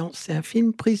conscience. C'est un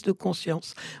film prise de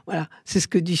conscience. Voilà, c'est ce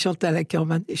que dit Chantal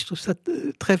Akerman. Et je trouve ça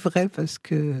très vrai parce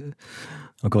que...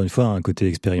 Encore une fois, un côté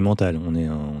expérimental. On est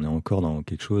encore dans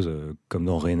quelque chose comme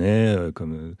dans René,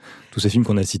 comme tous ces films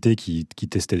qu'on a cités qui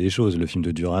testaient des choses. Le film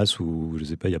de Duras où, je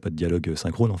sais pas, il n'y a pas de dialogue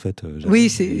synchrone en fait. Oui,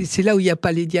 c'est là où il n'y a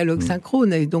pas les dialogues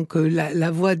synchrones. Et donc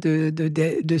la voix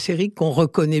de Seyrig qu'on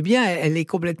reconnaît bien, elle est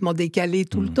complètement décalée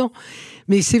tout le temps.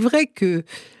 Mais c'est vrai que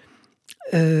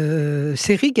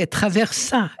Seyrig, elle traverse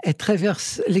ça. Elle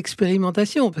traverse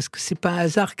l'expérimentation parce que c'est pas un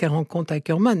hasard qu'elle rencontre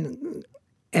Akerman.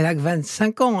 Elle a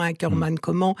 25 ans, Akerman.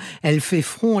 Comment elle fait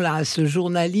front là à ce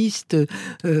journaliste,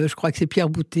 je crois que c'est Pierre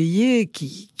Bouteiller,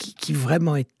 qui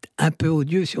vraiment est un peu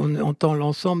odieux si on entend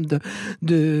l'ensemble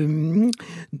de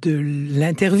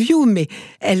l'interview, mais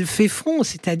elle fait front,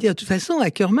 c'est-à-dire de toute façon,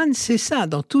 Akerman, c'est ça,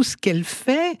 dans tout ce qu'elle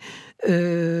fait.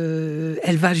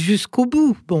 Elle va jusqu'au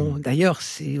bout. Bon, d'ailleurs,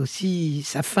 c'est aussi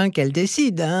sa fin qu'elle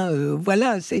décide.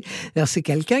 Voilà, c'est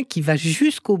quelqu'un qui va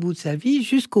jusqu'au bout de sa vie,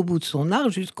 jusqu'au bout de son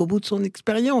art, jusqu'au bout de son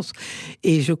expérience.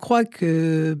 Et je crois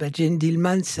que Jeanne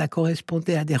Dielman, ça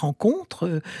correspondait à des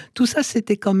rencontres. Tout ça,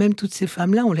 c'était quand même toutes ces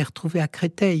femmes-là. On les retrouvait à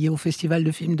Créteil, au Festival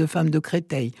de films de femmes de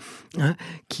Créteil,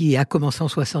 qui a commencé en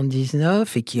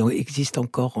 79 et qui existe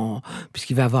encore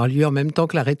puisqu'il va avoir lieu en même temps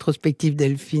que la rétrospective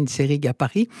Delphine Seyrig à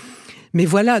Paris. Mais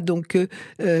voilà, donc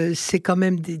c'est quand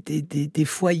même des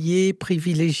foyers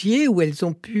privilégiés où elles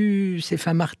ont pu, ces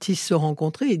femmes artistes, se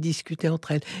rencontrer et discuter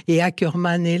entre elles. Et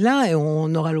Akerman est là, et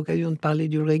on aura l'occasion de parler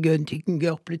d'Ulrike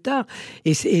Güntinger plus tard.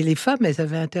 Et les femmes, elles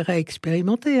avaient intérêt à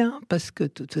expérimenter, parce que de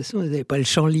toute façon, elles n'avaient pas le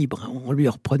champ libre. On lui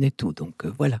reprenait tout, donc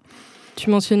voilà. Tu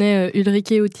mentionnais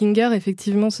Ulrike Oettinger.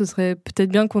 Effectivement, ce serait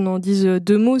peut-être bien qu'on en dise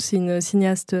deux mots. C'est une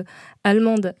cinéaste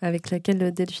allemande avec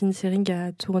laquelle Delphine Seyrig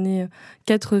a tourné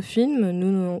 4 films.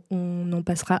 Nous, on en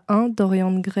passera un,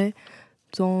 Dorian Gray,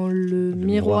 dans le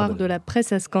miroir de la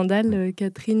presse à scandale.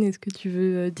 Catherine, est-ce que tu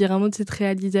veux dire un mot de cette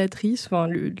réalisatrice, enfin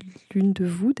l'une de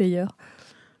vous d'ailleurs?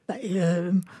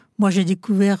 Moi, j'ai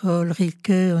découvert Ulrike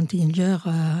Oettinger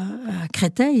à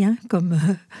Créteil, hein, comme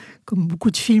beaucoup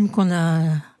de films qu'on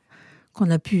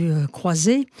a pu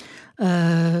croiser.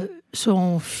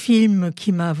 Son film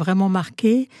qui m'a vraiment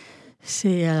marqué,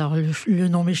 c'est, alors le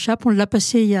nom m'échappe, on l'a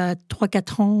passé il y a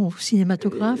 3-4 ans au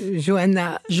cinématographe.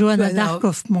 Johanna d'Arc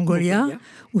of Mongolia,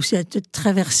 où c'est cette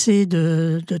traversée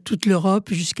de toute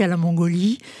l'Europe jusqu'à la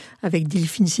Mongolie, avec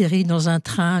Delphine Seyrig dans un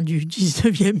train du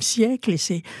 19e siècle, et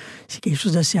c'est quelque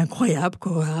chose d'assez incroyable,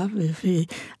 quoi, voilà,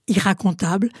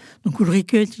 irracontable. Donc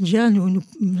Ulrike Oettinger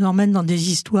nous emmène dans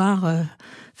des histoires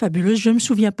fabuleuse. Je ne me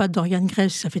souviens pas de Dorian Gray,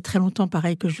 ça fait très longtemps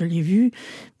pareil que je l'ai vu,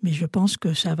 mais je pense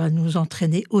que ça va nous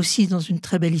entraîner aussi dans une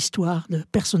très belle histoire de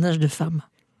personnages de femmes.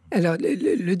 Alors,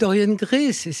 le Dorian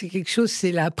Gray, c'est quelque chose,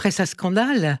 c'est la presse à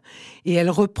scandale, et elle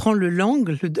reprend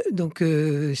l'angle, donc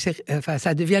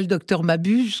ça devient le docteur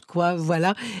Mabuse, quoi,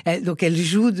 voilà. Donc elle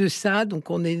joue de ça, donc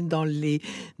on est dans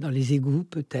les égouts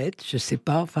peut-être, je sais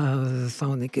pas, enfin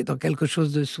on est dans quelque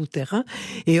chose de souterrain,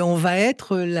 et on va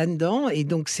être là-dedans, et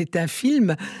donc c'est un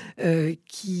film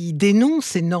qui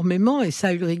dénonce énormément, et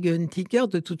ça, Ulrike Oettinger,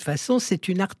 de toute façon, c'est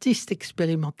une artiste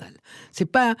expérimentale. C'est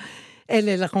pas...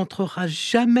 Elle rentrera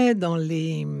jamais dans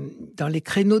les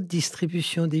créneaux de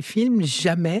distribution des films,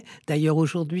 jamais. D'ailleurs,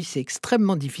 aujourd'hui, c'est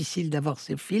extrêmement difficile d'avoir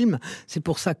ces films. C'est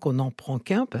pour ça qu'on n'en prend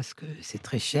qu'un, parce que c'est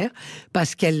très cher,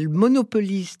 parce qu'elle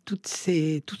monopolise toute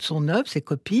son œuvre, ses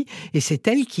copies, et c'est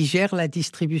elle qui gère la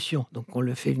distribution. Donc, on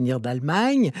le fait venir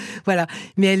d'Allemagne, voilà.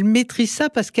 Mais elle maîtrise ça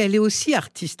parce qu'elle est aussi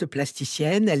artiste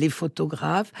plasticienne, elle est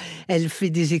photographe, elle fait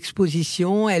des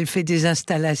expositions, elle fait des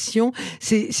installations.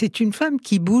 C'est une femme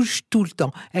qui bouge tout le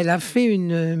temps. Elle a fait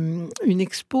une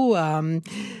expo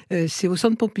c'est au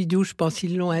Centre Pompidou, je pense,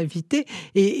 ils l'ont invitée,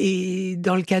 et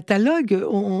dans le catalogue,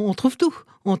 on trouve tout.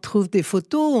 On trouve des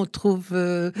photos, on trouve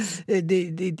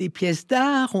des pièces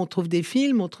d'art, on trouve des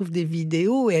films, on trouve des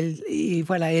vidéos, et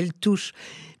voilà, elle touche.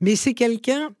 Mais c'est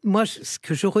quelqu'un, moi, ce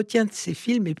que je retiens de ces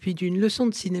films, et puis d'une leçon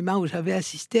de cinéma où j'avais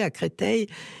assisté à Créteil,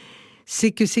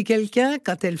 c'est que c'est quelqu'un,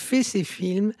 quand elle fait ses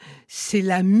films, c'est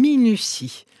la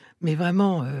minutie. Mais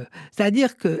vraiment,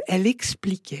 c'est-à-dire qu'elle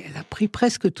expliquait, elle a pris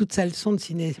presque toute sa leçon de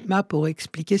cinéma pour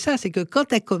expliquer ça. C'est que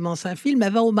quand elle commence un film,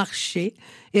 elle va au marché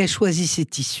et elle choisit ses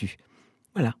tissus.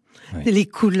 Voilà. Ouais. Les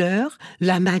couleurs,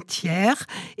 la matière,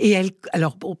 et elle.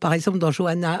 Alors, par exemple, dans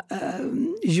Johanna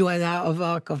of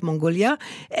Arc of Mongolia,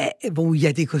 il y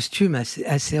a des costumes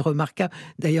assez remarquables.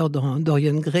 D'ailleurs, dans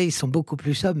Dorian Gray, ils sont beaucoup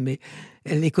plus sobres, mais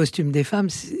les costumes des femmes,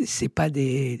 c'est pas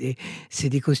c'est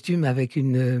des costumes avec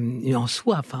une en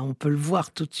soie. Enfin, on peut le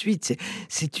voir tout de suite.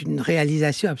 C'est une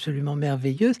réalisation absolument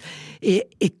merveilleuse. Et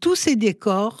tous ces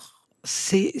décors,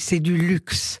 c'est du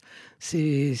luxe.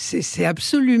 C'est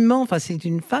absolument, enfin, c'est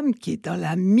une femme qui est dans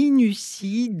la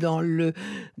minutie, dans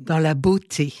la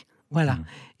beauté. Voilà.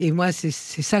 Et moi, c'est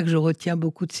ça que je retiens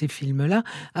beaucoup de ces films-là.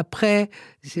 Après,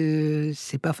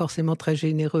 c'est pas forcément très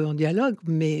généreux en dialogue,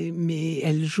 mais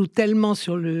elle joue tellement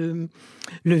sur le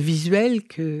visuel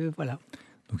que, voilà.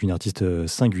 Donc une artiste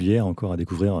singulière encore à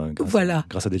découvrir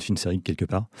grâce à Delphine Seyrig quelque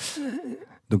part.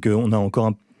 Donc on a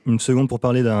encore une seconde pour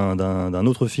parler d'un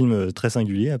autre film très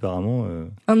singulier, apparemment.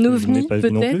 Un ovni,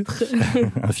 peut-être.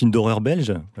 Un film d'horreur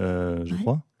belge, je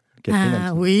crois.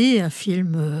 Oui, un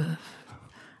film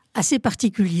assez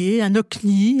particulier, un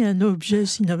OCNI, un objet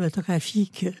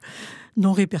cinématographique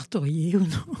non répertorié. Ou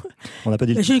non. On n'a pas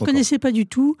dit le Je ne le connaissais pas du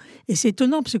tout, et c'est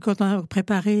étonnant, parce que quand on a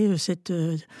préparé cette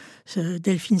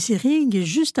Delphine Seyrig,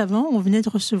 juste avant, on venait de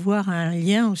recevoir un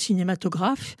lien au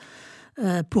cinématographe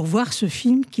pour voir ce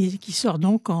film qui sort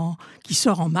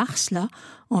en mars, là,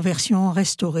 en version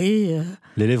restaurée.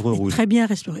 Les Lèvres Rouges. Très bien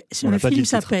restaurée. Le film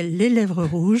s'appelle Les Lèvres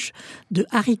Rouges, de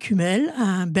Harry Kummel,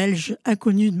 un Belge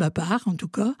inconnu de ma part, en tout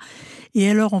cas. Et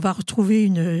alors, on va retrouver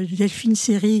une Delphine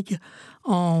Seyrig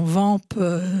en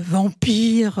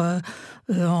vampire,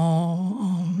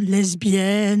 en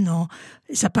lesbienne.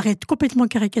 Ça paraît complètement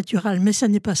caricatural, mais ça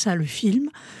n'est pas ça, le film.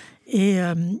 Et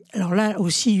alors là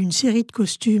aussi, une série de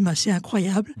costumes assez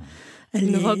incroyables.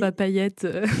 Une robe à paillettes.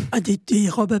 Des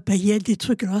robes à paillettes, des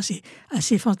trucs, alors c'est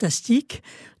assez fantastique,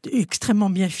 extrêmement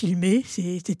bien filmé.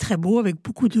 C'était très beau, avec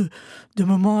beaucoup de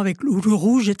moments où le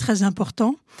rouge est très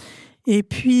important. Et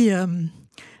puis,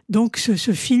 donc,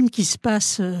 ce film qui se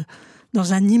passe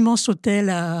dans un immense hôtel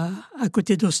à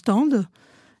côté d'Ostende.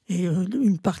 Et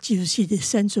une partie aussi des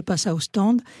scènes se passe à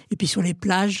Ostende. Et puis sur les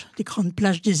plages, des grandes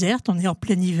plages désertes, on est en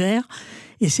plein hiver.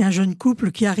 Et c'est un jeune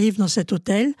couple qui arrive dans cet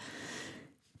hôtel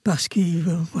parce qu'il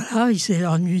c'est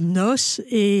leur nuit de noces.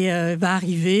 Et va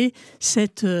arriver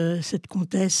cette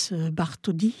comtesse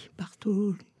Bartholdi, je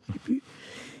sais plus,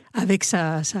 avec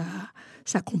sa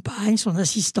compagne, son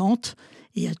assistante.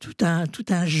 Et il y a tout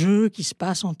un jeu qui se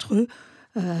passe entre eux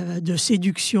de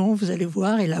séduction, vous allez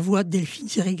voir. Et la voix de Delphine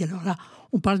Seyrig, alors là,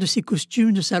 on parle de ses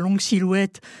costumes, de sa longue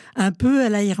silhouette, un peu à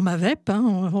la Irma Vep.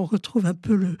 On retrouve un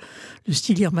peu le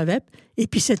style Irma Vep. Et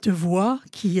puis cette voix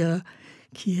qui est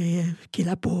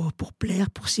là pour plaire,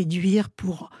 pour séduire,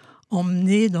 pour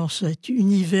emmener dans cet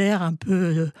univers un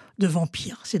peu de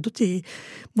vampire.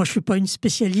 Moi, je suis pas une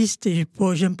spécialiste et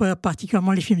j'aime pas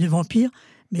particulièrement les films de vampires,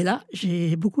 mais là,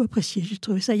 j'ai beaucoup apprécié. J'ai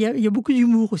trouvé ça. Il y a beaucoup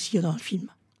d'humour aussi dans le film.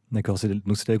 D'accord.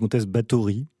 Donc c'était la comtesse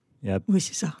Báthory. Oui,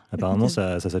 c'est ça. Apparemment,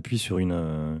 ça s'appuie sur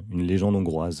une légende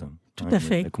hongroise. Tout à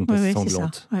fait. La comtesse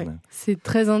sanglante. C'est ça. Ouais. C'est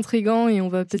très intriguant et on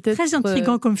va peut-être... Très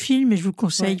intriguant comme film et je vous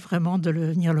conseille vraiment de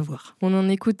venir le voir. On en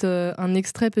écoute un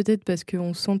extrait peut-être parce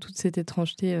qu'on sent toute cette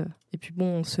étrangeté. Et puis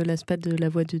bon, on se lasse pas de la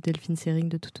voix de Delphine Seyrig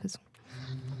de toute façon.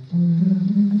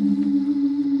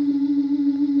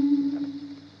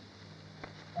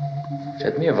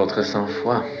 J'admire votre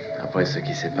sang-froid après ce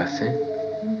qui s'est passé.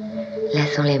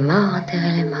 Laissons les morts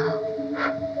enterrer les morts.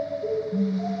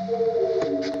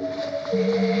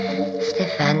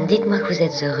 Stéphane, dites-moi que vous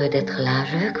êtes heureux d'être là.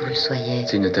 Je veux que vous le soyez.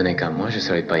 S'il ne tenait qu'à moi, je ne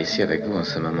serais pas ici avec vous en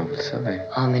ce moment, vous le savez.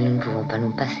 Oh, mais nous ne pouvons pas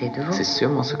nous passer de vous. C'est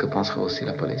sûrement ce que pensera aussi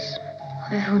la police.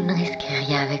 Mais vous ne risquez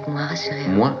rien avec moi,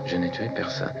 rassurez-vous. Moi, je n'ai tué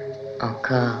personne.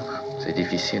 Encore. C'est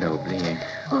difficile à oublier.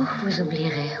 Oh, vous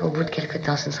oublierez. Au bout de quelque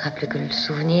temps, ce ne sera plus que le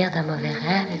souvenir d'un mauvais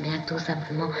rêve et bientôt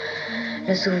simplement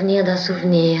le souvenir d'un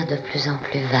souvenir de plus en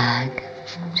plus vague.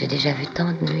 J'ai déjà vu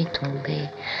tant de nuits tomber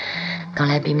dans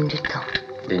l'abîme du temps.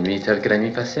 Des nuits telles que la nuit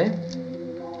passée?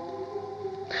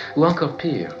 Ou encore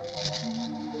pire?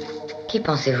 Qui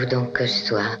pensez-vous donc que je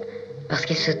sois? Parce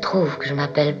qu'il se trouve que je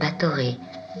m'appelle Báthory.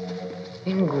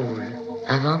 Une goule,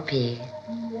 un vampire.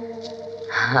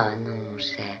 Ah non, mon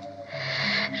cher.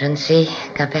 Je ne suis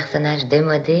qu'un personnage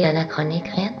démodé, anachronique,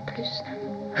 rien de plus.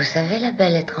 Vous savez, la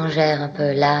belle étrangère un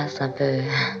peu lasse, un peu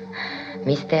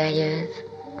mystérieuse,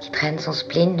 qui traîne son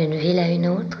spleen d'une ville à une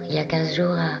autre, il y a 15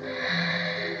 jours à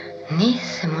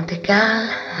Nice,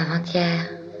 Monte-Carlo, avant-hier,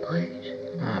 Bruges.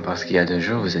 Ah, parce qu'il y a 2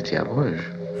 jours, vous étiez à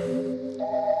Bruges.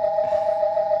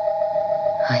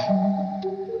 Oui,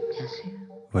 bien sûr.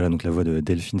 Voilà donc la voix de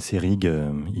Delphine Seyrig,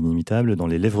 inimitable, dans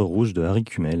Les Lèvres rouges de Harry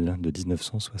Kumel, de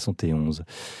 1971.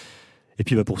 Et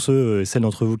puis pour ceux et celles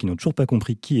d'entre vous qui n'ont toujours pas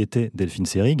compris qui était Delphine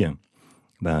Seyrig,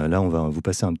 là on va vous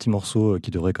passer un petit morceau qui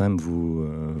devrait quand même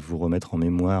vous remettre en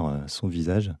mémoire son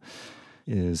visage.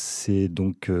 Et c'est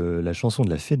donc la chanson de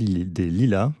la Fée des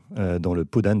Lilas dans Le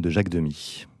Pot d'âne de Jacques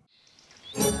Demy.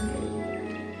 Oui,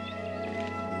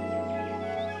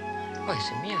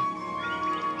 c'est mieux.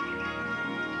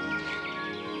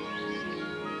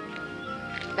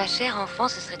 Ma chère enfant,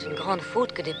 ce serait une grande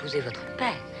faute que d'épouser votre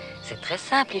père. C'est très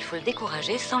simple, il faut le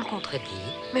décourager sans le contredire.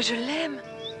 Mais je l'aime.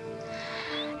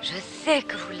 Je sais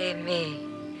que vous l'aimez.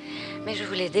 Mais je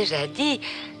vous l'ai déjà dit,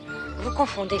 vous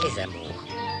confondez les amours.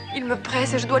 Il me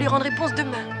presse et je dois lui rendre réponse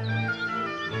demain.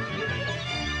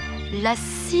 La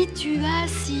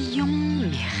situation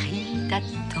mérite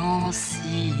attention.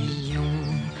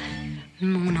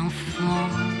 Mon enfant,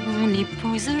 on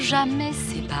n'épouse jamais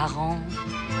ses parents.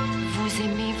 Vous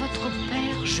aimez votre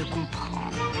père, je comprends.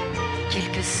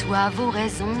 Quelles que soient vos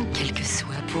raisons, quels que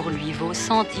soient pour lui vos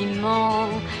sentiments.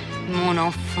 Mon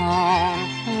enfant,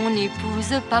 on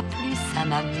n'épouse pas plus sa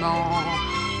maman.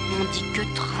 On dit que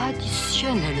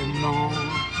traditionnellement,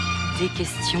 des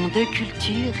questions de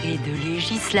culture et de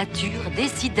législature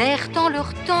décidèrent en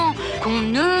leur temps qu'on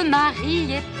ne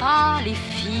mariait pas les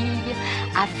filles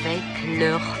avec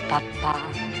leur papa.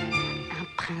 Un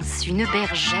prince, une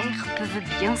bergère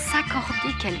peuvent bien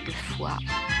s'accorder quelquefois,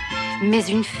 mais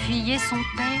une fille et son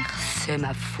père, c'est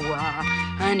ma foi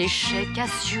un échec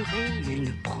assuré,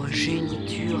 une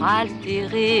progéniture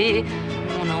altérée.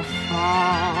 Mon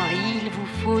enfant, il vous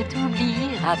faut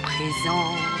oublier à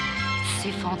présent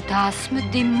ces fantasmes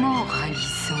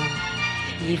démoralisants,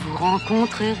 et vous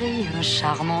rencontrerez un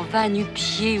charmant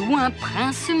va-nu-pied ou un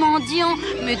prince mendiant.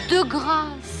 Mais de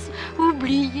grâce,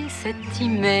 oubliez cet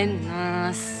hymen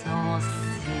insensé.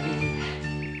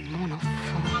 Mon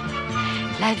enfant,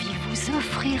 la vie vous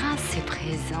offrira ses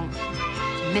présents,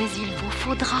 mais il vous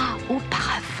faudra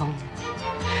auparavant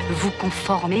vous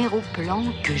conformer au plan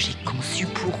que j'ai conçu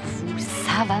pour vous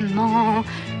savamment.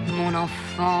 Mon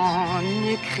enfant,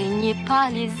 ne craignez pas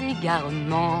les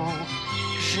égarements.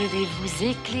 Je vais vous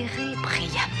éclairer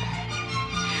brillamment.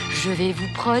 Je vais vous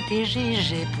protéger,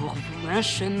 j'ai pour vous un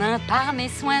chemin par mes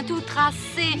soins tout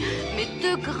tracé. Mais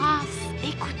de grâce,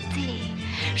 écoutez,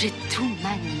 j'ai tout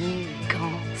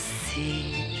manigancé.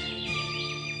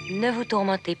 Ne vous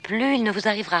tourmentez plus, il ne vous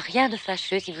arrivera rien de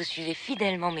fâcheux si vous suivez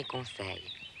fidèlement mes conseils.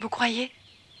 Vous croyez ?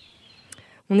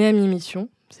 On est à mi-émission.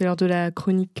 C'est l'heure de la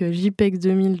chronique JPEX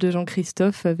 2000 de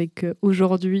Jean-Christophe avec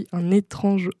aujourd'hui un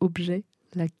étrange objet,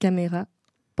 la caméra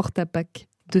porte-à-pack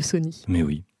de Sony. Mais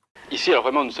oui. Ici, alors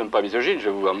vraiment, nous ne sommes pas misogynes. Je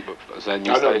vais vous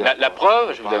administrer la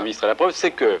preuve. Je vais vous administrer la preuve,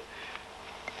 c'est que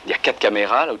il y a 4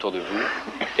 caméras là autour de vous.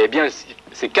 Eh bien,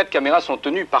 ces 4 caméras sont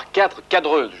tenues par 4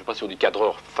 cadreuses. Je ne sais pas si on dit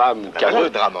cadreur femme ou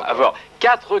cadreux. Avoir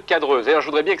 4 cadreuses. Alors, je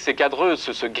voudrais bien que ces cadreuses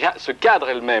se cadrent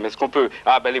elles-mêmes. Est-ce qu'on peut...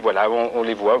 Ah, ben les voilà, on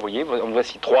les voit, vous voyez. On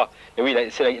voici 3. Et oui,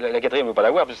 la quatrième, on ne veut pas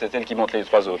la voir, parce que c'est elle qui monte les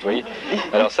 3 autres, vous voyez.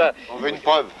 Alors ça... On veut une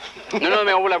preuve. Non,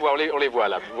 mais on veut la voir, on les voit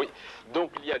là. Oui. Donc,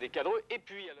 il y a des cadreux, et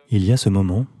puis... Alors... Il y a ce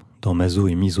moment, dans Mazo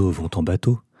et Miso vont en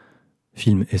bateau,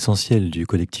 film essentiel du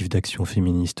collectif d'action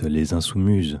féministe Les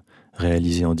Insoumises,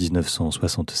 réalisé en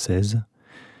 1976,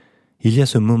 il y a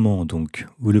ce moment donc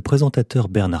où le présentateur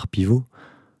Bernard Pivot,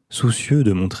 soucieux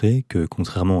de montrer que,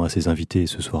 contrairement à ses invités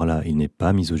ce soir-là, il n'est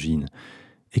pas misogyne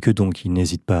et que donc il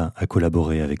n'hésite pas à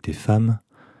collaborer avec des femmes,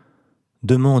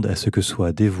 demande à ce que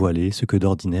soit dévoilé ce que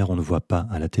d'ordinaire on ne voit pas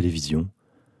à la télévision,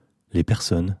 les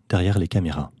personnes derrière les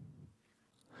caméras.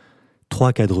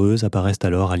 3 cadreuses apparaissent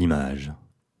alors à l'image.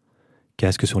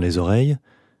 Casque sur les oreilles,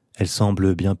 elles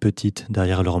semblent bien petites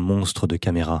derrière leur monstre de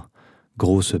caméra,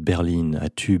 grosse berline à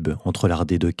tube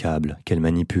entrelardée de câbles qu'elles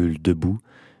manipulent debout,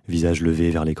 visage levé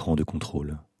vers l'écran de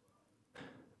contrôle.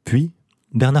 Puis,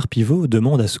 Bernard Pivot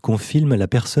demande à ce qu'on filme la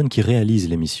personne qui réalise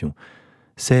l'émission,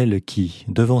 celle qui,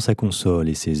 devant sa console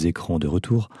et ses écrans de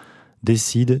retour,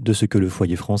 décide de ce que le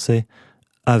foyer français,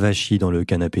 avachi dans le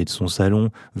canapé de son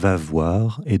salon, va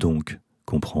voir et donc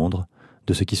comprendre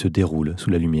de ce qui se déroule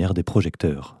sous la lumière des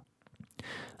projecteurs.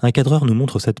 Un cadreur nous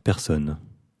montre cette personne.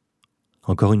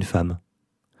 Encore une femme.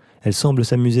 Elle semble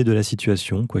s'amuser de la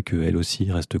situation, quoique elle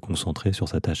aussi reste concentrée sur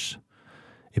sa tâche.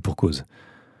 Et pour cause.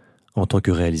 En tant que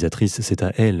réalisatrice, c'est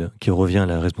à elle qui revient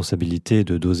la responsabilité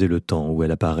de doser le temps où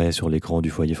elle apparaît sur l'écran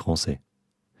du foyer français.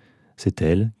 C'est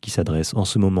elle qui s'adresse en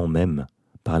ce moment même,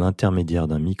 par l'intermédiaire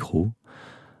d'un micro,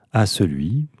 à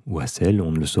celui, ou à celle,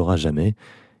 on ne le saura jamais,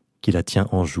 qui la tient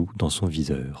en joue dans son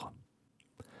viseur.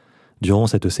 Durant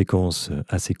cette séquence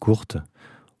assez courte,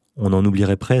 on en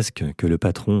oublierait presque que le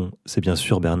patron, c'est bien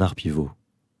sûr Bernard Pivot,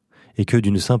 et que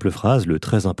d'une simple phrase, le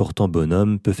très important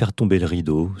bonhomme peut faire tomber le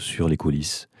rideau sur les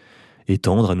coulisses, et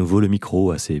tendre à nouveau le micro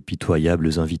à ses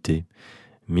pitoyables invités,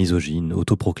 misogynes,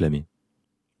 autoproclamés.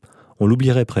 On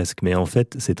l'oublierait presque, mais en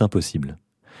fait, c'est impossible.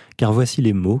 Car voici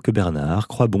les mots que Bernard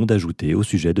croit bon d'ajouter au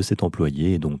sujet de cet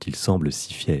employé dont il semble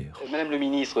si fier. Madame le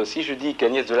ministre, si je dis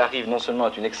qu'Agnès Delarive non seulement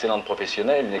est une excellente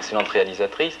professionnelle, une excellente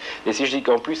réalisatrice, et si je dis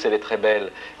qu'en plus elle est très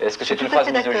belle, est-ce que c'est une phrase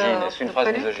misogyne? Est-ce une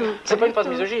phrase misogyne? C'est pas une phrase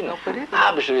misogyne?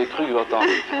 Ah, ben je l'ai cru entendre.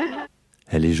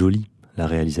 Elle est jolie, la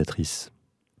réalisatrice.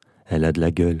 Elle a de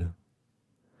la gueule.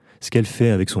 Ce qu'elle fait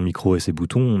avec son micro et ses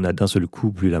boutons n'a d'un seul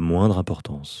coup plus la moindre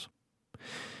importance.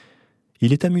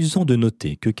 Il est amusant de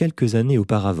noter que quelques années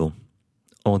auparavant,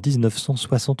 en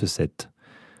 1967,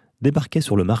 débarquait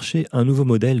sur le marché un nouveau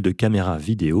modèle de caméra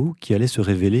vidéo qui allait se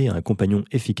révéler un compagnon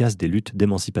efficace des luttes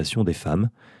d'émancipation des femmes,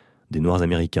 des Noirs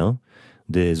américains,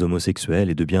 des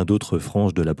homosexuels et de bien d'autres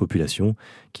franges de la population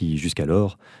qui,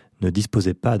 jusqu'alors, ne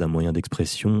disposaient pas d'un moyen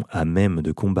d'expression à même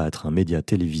de combattre un média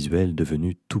télévisuel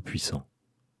devenu tout-puissant.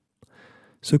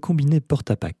 Ce combiné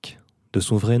porte-à-pack, de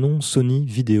son vrai nom Sony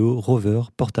Video Rover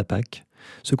Porte-à-pack,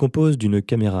 se compose d'une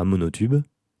caméra monotube,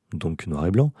 donc noir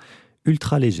et blanc,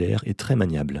 ultra légère et très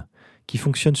maniable, qui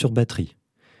fonctionne sur batterie,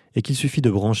 et qu'il suffit de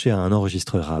brancher à un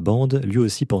enregistreur à bande, lui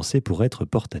aussi pensé pour être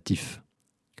portatif.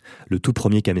 Le tout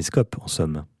premier caméscope, en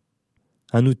somme.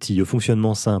 Un outil au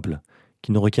fonctionnement simple,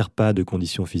 qui ne requiert pas de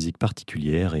conditions physiques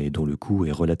particulières et dont le coût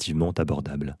est relativement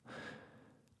abordable.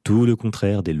 Tout le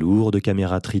contraire des lourdes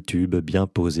caméras tritubes bien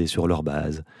posées sur leur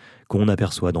base, qu'on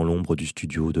aperçoit dans l'ombre du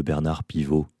studio de Bernard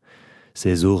Pivot.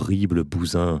 Ces horribles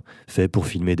bousins faits pour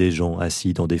filmer des gens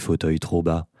assis dans des fauteuils trop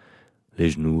bas, les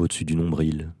genoux au-dessus du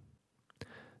nombril.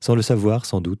 Sans le savoir,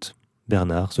 sans doute,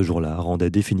 Bernard, ce jour-là, rendait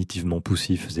définitivement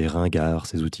poussifs et ringards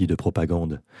ses outils de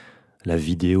propagande, la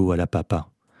vidéo à la papa.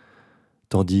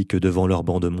 Tandis que devant leur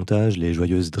banc de montage, les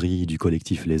joyeuses drilles du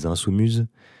collectif Les Insoumises,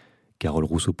 Carole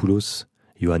Roussopoulos,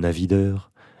 Johanna Wider,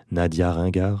 Nadia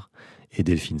Ringard et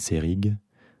Delphine Seyrig,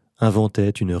 inventaient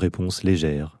une réponse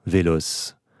légère,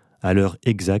 véloce, à l'heure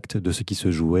exacte de ce qui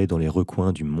se jouait dans les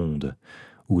recoins du monde,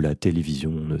 où la télévision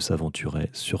ne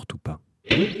s'aventurait surtout pas.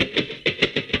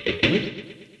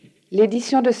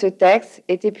 L'édition de ce texte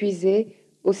est épuisée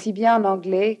aussi bien en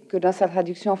anglais que dans sa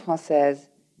traduction française.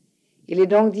 Il est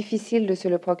donc difficile de se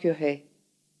le procurer.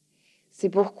 C'est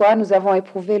pourquoi nous avons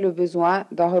éprouvé le besoin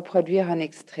d'en reproduire un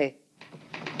extrait.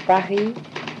 Paris,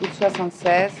 août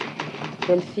 76,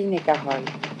 Delphine et Carole.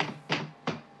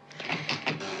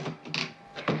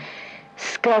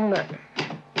 Scum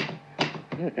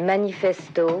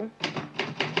Manifesto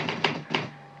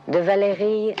de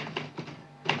Valérie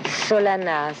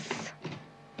Solanas,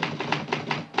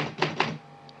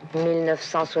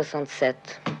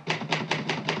 1967.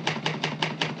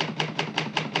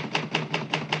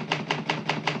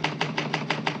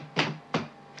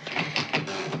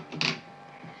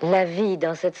 La vie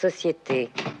dans cette société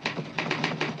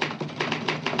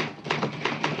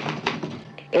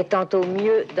étant au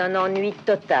mieux d'un ennui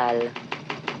total.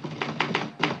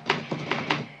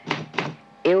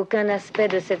 Et aucun aspect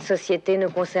de cette société ne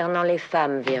concernant les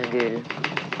femmes, virgule.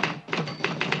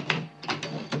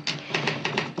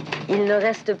 Il ne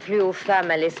reste plus aux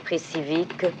femmes à l'esprit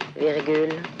civique,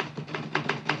 virgule.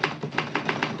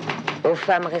 Aux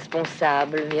femmes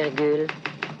responsables, virgule.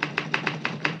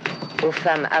 Aux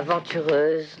femmes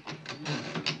aventureuses.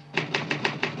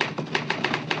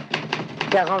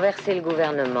 Qu'à renverser le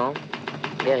gouvernement,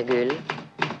 virgule.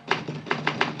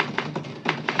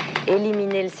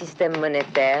 Éliminer le système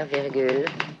monétaire, virgule.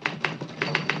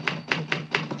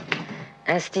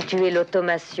 Instituer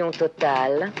l'automation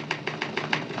totale.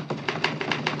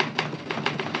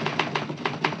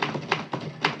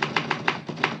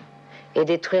 Et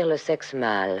détruire le sexe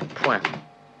mâle, point.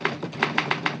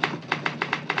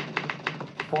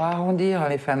 Pour arrondir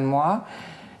les fins de mois,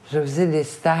 je faisais des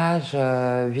stages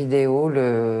vidéo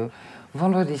le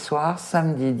vendredi soir,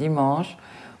 samedi, dimanche,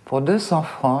 pour 200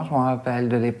 francs, je m'en rappelle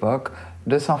de l'époque,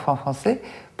 200 francs français,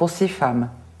 pour 6 femmes.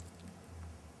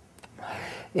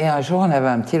 Et un jour, on avait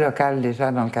un petit local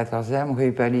déjà dans le 14e, rue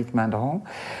Hippolyte Mindron.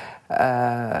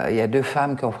 Il y a 2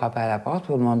 femmes qui ont frappé à la porte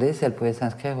pour demander si elles pouvaient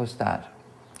s'inscrire au stage.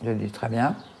 Je dis très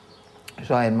bien.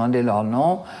 J'aurais demandé leur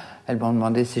nom. Elles m'ont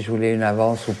demandé si je voulais une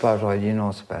avance ou pas. J'aurais dit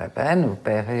non, c'est pas la peine, vous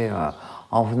paierez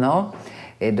en venant.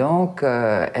 Et donc,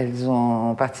 elles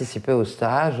ont participé au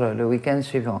stage le week-end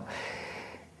suivant.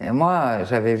 Et moi,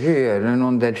 j'avais vu le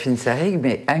nom de Delphine Seyrig,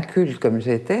 mais inculte comme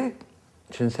j'étais,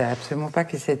 je ne savais absolument pas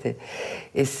qui c'était.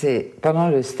 Et c'est pendant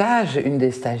le stage, une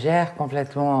des stagiaires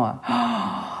complètement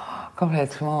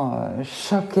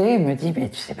choquée me dit « Mais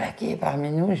tu sais pas qui est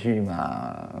parmi nous ?» Je lui dis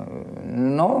 «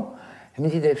 Non. » Elle me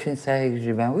dit « Delphine Seyrig ?» Je lui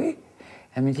dis « Ben oui. »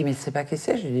 Elle me dit « Mais tu sais pas qui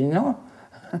c'est ?» Je lui dis « Non. »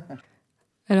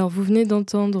 Alors, vous venez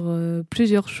d'entendre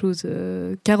plusieurs choses.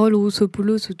 Carole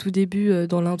Roussopoulos, au tout début,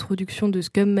 dans l'introduction de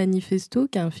Scum Manifesto,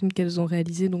 qui est un film qu'elles ont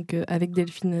réalisé donc, avec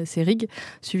Delphine Seyrig,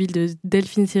 suivi de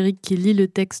Delphine Seyrig qui lit le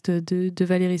texte de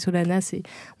Valérie Solanas, et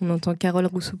on entend Carole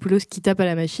Roussopoulos qui tape à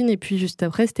la machine, et puis juste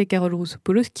après, c'était Carole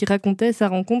Roussopoulos qui racontait sa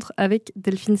rencontre avec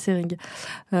Delphine Seyrig.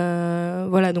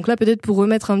 Voilà, donc là, peut-être pour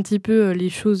remettre un petit peu les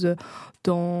choses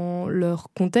dans leur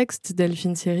contexte,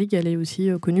 Delphine Seyrig, elle est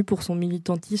aussi connue pour son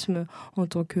militantisme en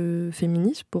tant que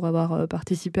féministe, pour avoir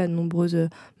participé à de nombreuses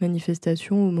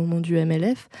manifestations au moment du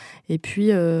MLF, et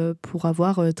puis pour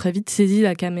avoir très vite saisi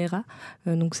la caméra,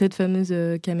 donc cette fameuse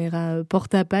caméra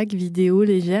porte-à-pack vidéo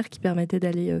légère qui permettait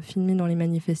d'aller filmer dans les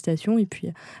manifestations. Et puis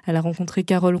elle a rencontré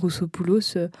Carole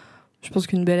Roussopoulos. Je pense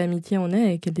qu'une belle amitié en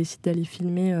est, et qu'elle décide d'aller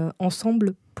filmer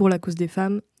ensemble pour la cause des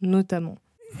femmes notamment.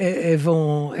 Elles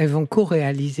vont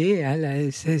co-réaliser. Hein,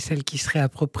 celle qui se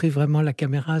réapproprie vraiment la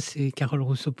caméra, c'est Carole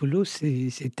Roussopoulos.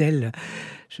 C'est elle,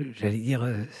 j'allais dire,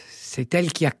 c'est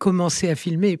elle qui a commencé à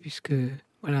filmer, puisque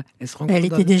voilà, elle se rend compte. Elle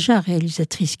était déjà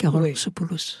réalisatrice, Carole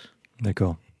Roussopoulos.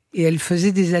 D'accord. Et elle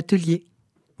faisait des ateliers.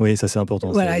 Oui, ça c'est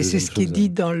important. Voilà, et c'est ce qui est dit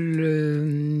dans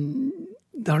le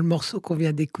morceau qu'on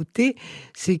vient d'écouter,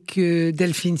 c'est que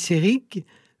Delphine Seyrig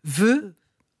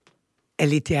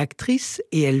elle était actrice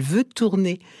et elle veut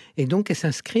tourner. Et donc, elle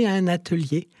s'inscrit à un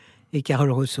atelier. Et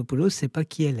Carole Roussopoulos ne sait pas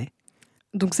qui elle est.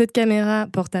 Donc cette caméra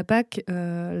porte-à-pack,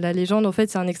 la légende, en fait,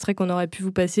 c'est un extrait qu'on aurait pu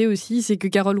vous passer aussi. C'est que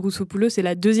Carole Roussopoulos est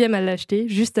la deuxième à l'acheter,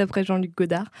 juste après Jean-Luc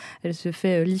Godard. Elle se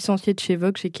fait licencier de chez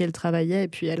Vogue, chez qui elle travaillait. Et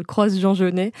puis elle croise Jean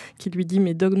Genet, qui lui dit «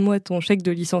 Mais donne-moi ton chèque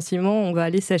de licenciement, on va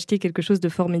aller s'acheter quelque chose de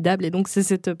formidable. » Et donc c'est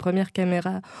cette première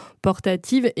caméra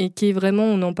portative, et qui est vraiment,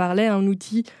 on en parlait, un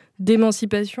outil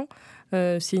d'émancipation.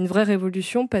 C'est une vraie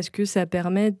révolution parce que ça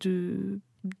permet de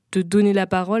donner la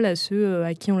parole à ceux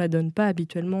à qui on ne la donne pas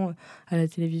habituellement, à la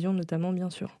télévision notamment, bien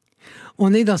sûr.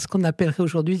 On est dans ce qu'on appellerait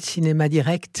aujourd'hui le cinéma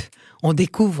direct. On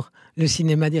découvre le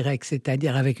cinéma direct,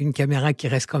 c'est-à-dire avec une caméra qui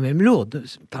reste quand même lourde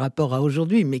par rapport à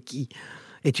aujourd'hui, mais qui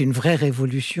est une vraie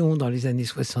révolution dans les années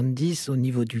 70 au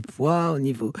niveau du poids, au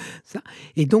niveau ça.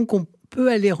 Et donc peut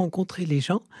aller rencontrer les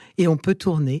gens et on peut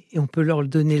tourner et on peut leur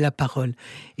donner la parole.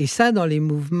 Et ça, dans les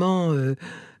mouvements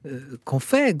qu'on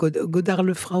fait, Godard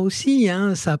le fera aussi,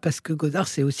 ça, parce que Godard,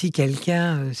 c'est aussi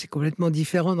quelqu'un, c'est complètement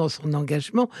différent dans son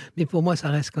engagement, mais pour moi, ça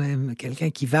reste quand même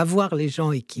quelqu'un qui va voir les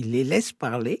gens et qui les laisse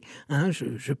parler.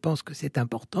 Je pense que c'est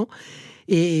important.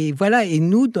 Et voilà, et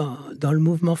nous, dans le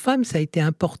mouvement Femmes, ça a été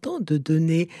important de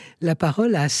donner la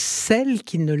parole à celles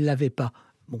qui ne l'avaient pas.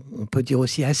 Bon, on peut dire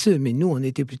aussi à ceux, mais nous, on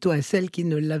était plutôt à celles qui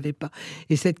ne l'avaient pas.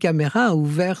 Et cette caméra a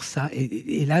ouvert ça.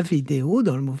 Et la vidéo,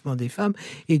 dans le mouvement des femmes,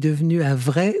 est devenue un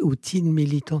vrai outil de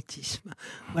militantisme.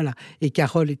 Voilà. Et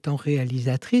Carole étant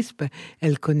réalisatrice,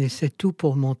 elle connaissait tout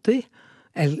pour monter.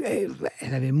 Elle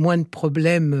avait moins de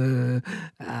problèmes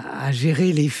à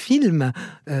gérer les films.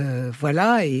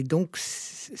 Voilà. Et donc,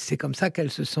 c'est comme ça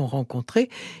qu'elles se sont rencontrées.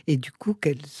 Et du coup,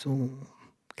 qu'elles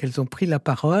ont pris la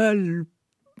parole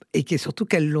et surtout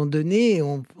qu'elles l'ont donné.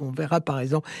 On verra par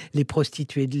exemple Les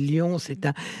Prostituées de Lyon, c'est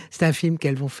un film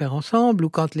qu'elles vont faire ensemble, ou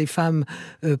quand les femmes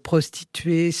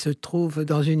prostituées se trouvent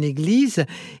dans une église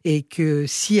et que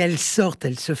si elles sortent,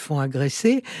 elles se font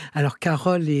agresser. Alors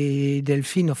Carole et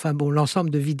Delphine,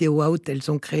 l'ensemble de Vidéo Out,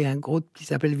 elles ont créé un groupe qui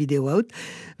s'appelle Vidéo Out,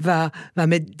 va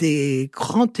mettre des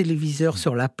grands téléviseurs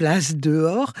sur la place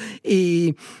dehors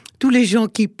et tous les gens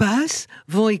qui passent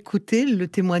vont écouter le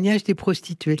témoignage des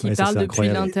prostituées. Qui parlent depuis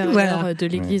l'intérieur de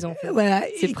l'église, en fait. Voilà.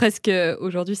 C'est presque,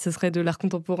 aujourd'hui, ce serait de l'art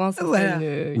contemporain, ça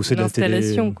serait une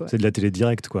installation. C'est de la télé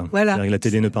directe, quoi. Voilà. La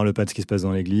télé ne parle pas de ce qui se passe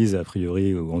dans l'église, a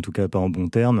priori, ou en tout cas pas en bon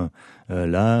terme.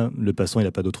 Là, le passant, il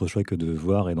n'a pas d'autre choix que de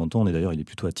voir et d'entendre, et d'ailleurs, il est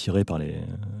plutôt attiré par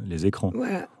les écrans.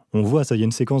 Voilà. On voit ça, il y a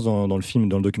une séquence dans le film,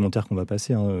 dans le documentaire qu'on va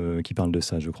passer, qui parle de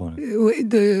ça, je crois.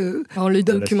 Alors, le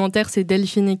documentaire, c'est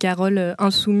Delphine et Carole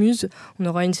insoumises. On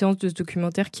aura une séance de ce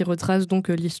documentaire qui retrace donc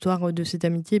l'histoire de cette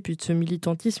amitié et puis de ce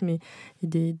militantisme et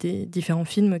des différents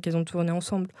films qu'elles ont tournés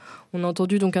ensemble. On a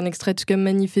entendu donc un extrait de Scum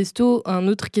Manifesto. Un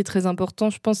autre qui est très important,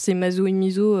 je pense, c'est Mazo et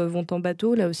Miso vont en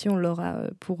bateau. Là aussi, on l'aura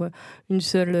pour une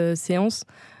seule séance.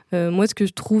 Moi, ce que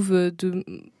je trouve de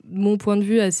mon point de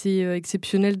vue assez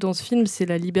exceptionnel dans ce film, c'est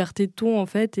la liberté de ton, en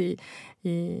fait, et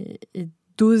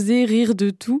d'oser rire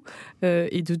de tout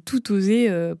et de tout oser,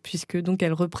 puisque donc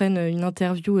elles reprennent une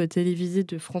interview télévisée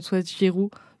de Françoise Giroud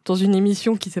dans une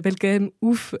émission qui s'appelle quand même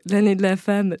Ouf, l'année de la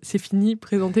femme, c'est fini,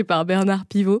 présentée par Bernard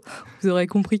Pivot. Vous aurez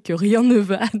compris que rien ne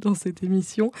va dans cette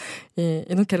émission. Et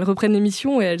donc elles reprennent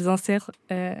l'émission et elles insèrent,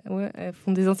 elles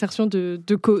font des insertions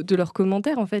de leurs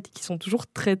commentaires, en fait, qui sont toujours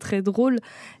très très drôles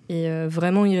et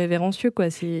vraiment irrévérencieux, quoi.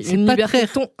 C'est une liberté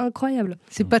de ton incroyable.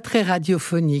 C'est pas très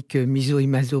radiophonique, Miso et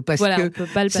Mazo, parce que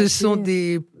ce sont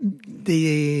des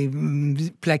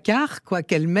placards, quoi,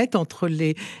 qu'elles mettent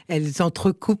elles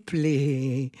entrecoupent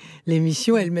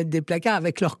l'émission, elles mettent des placards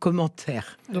avec leurs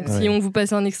commentaires. Donc si on vous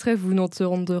passe un extrait, vous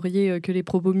n'entendriez que les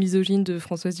propos misogynes de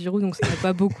Françoise Giroud, donc ça n'a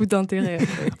pas beaucoup d'intérêt.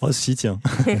 Oh si, tiens.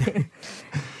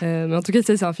 Mais en tout cas,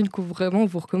 ça c'est un film qu'on vraiment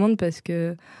vous recommande parce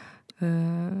que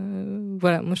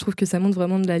moi je trouve que ça montre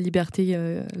vraiment de la liberté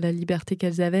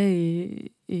qu'elles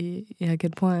avaient et à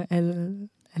quel point elles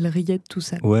riaient de tout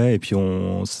ça. Ouais, et puis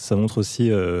ça montre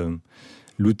aussi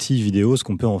l'outil vidéo, ce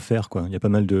qu'on peut en faire, quoi. Il y a pas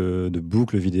mal de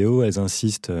boucles vidéo, elles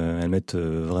insistent, elles mettent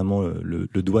vraiment le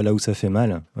doigt là où ça fait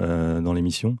mal dans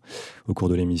l'émission, au cours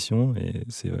de l'émission, et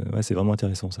c'est vraiment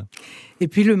intéressant, ça. Et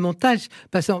puis le montage,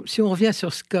 par exemple, si on revient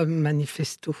sur Scum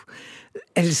Manifesto,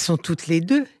 elles sont toutes les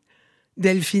deux.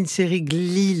 Delphine Seyrig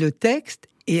lit le texte,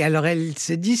 et alors elles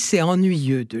se disent c'est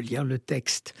ennuyeux de lire le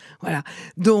texte. Voilà.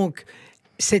 Donc,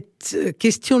 cette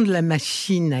question de la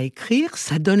machine à écrire,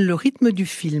 ça donne le rythme du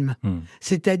film.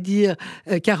 C'est-à-dire,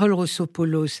 Carole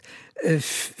Rossopoulos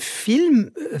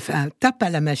tape à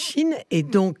la machine, et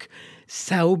donc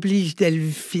ça oblige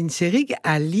Delphine Seyrig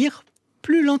à lire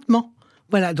plus lentement.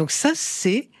 Voilà, donc ça,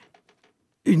 c'est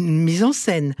une mise en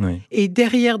scène. Oui. Et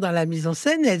derrière, dans la mise en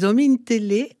scène, elles ont mis une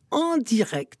télé en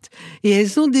direct. Et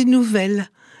elles ont des nouvelles.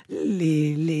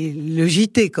 Le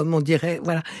JT, comme on dirait,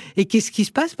 voilà. Et qu'est-ce qui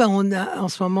se passe ? On a, en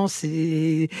ce moment,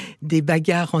 c'est des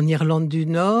bagarres en Irlande du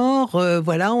Nord,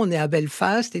 voilà, on est à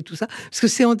Belfast et tout ça, parce que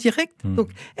c'est en direct. Donc,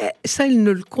 ça, elles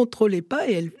ne le contrôlaient pas,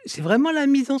 et c'est vraiment la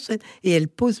mise en scène. Et elles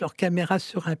posent leur caméra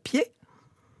sur un pied,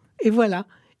 et voilà.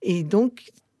 Et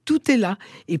donc, tout est là.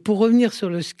 Et pour revenir sur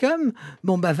le Scum,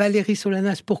 Valérie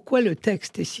Solanas, pourquoi le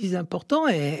texte est si important ?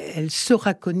 Elle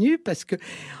sera connue parce que,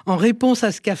 en réponse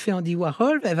à ce qu'a fait Andy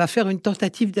Warhol, elle va faire une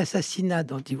tentative d'assassinat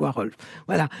d'Andy Warhol.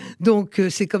 Voilà. Donc,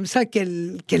 c'est comme ça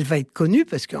qu'elle va être connue,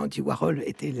 parce que Andy Warhol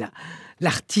était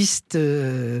l'artiste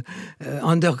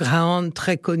underground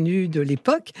très connu de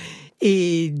l'époque.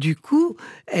 Et du coup,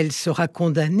 elle sera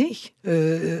condamnée,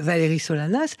 Valérie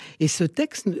Solanas, et ce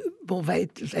texte, va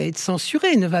être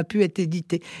censuré, ne va plus être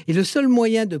édité. Et le seul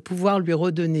moyen de pouvoir lui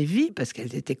redonner vie, parce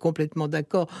qu'elles étaient complètement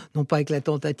d'accord, non pas avec la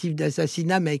tentative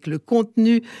d'assassinat, mais avec le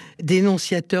contenu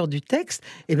dénonciateur du texte,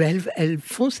 elles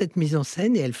font cette mise en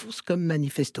scène et elles font ce comme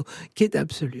manifesto, qui est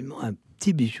absolument un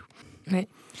petit bijou. Ouais.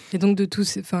 Et donc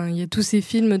il y a tous ces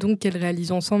films donc qu'elles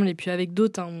réalisent ensemble et puis avec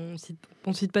d'autres.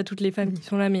 On cite pas toutes les femmes qui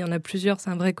sont là, mais il y en a plusieurs. C'est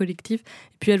un vrai collectif.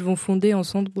 Et puis elles vont fonder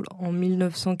ensemble en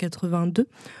 1982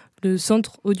 le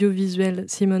Centre audiovisuel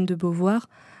Simone de Beauvoir,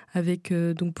 avec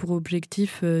donc pour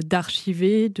objectif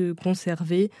d'archiver, de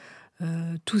conserver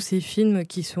tous ces films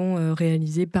qui sont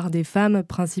réalisés par des femmes,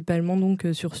 principalement donc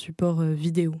sur support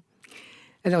vidéo.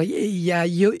 Alors, il y a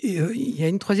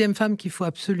une troisième femme qu'il faut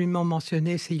absolument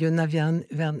mentionner, c'est Yona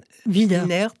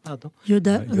Wiener, pardon.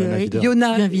 Yona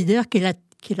Wiener, qui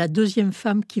est la deuxième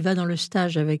femme qui va dans le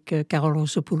stage avec Carole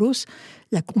Rossopoulos.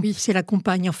 C'est la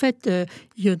compagne. En fait,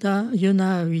 Yona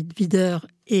Wiener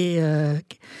et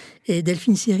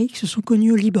Delphine Seyrig se sont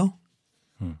connues au Liban.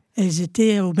 Elles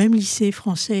étaient au même lycée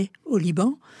français au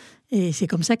Liban. Et c'est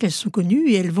comme ça qu'elles se sont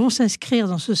connues et elles vont s'inscrire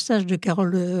dans ce stage de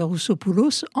Carole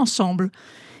Rossopoulos ensemble.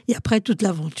 Et après, toute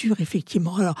l'aventure,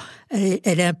 effectivement. Alors,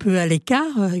 elle est un peu à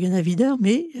l'écart, Yona Wiener,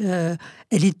 mais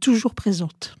elle est toujours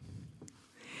présente.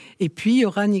 Et puis, il y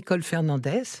aura Nicole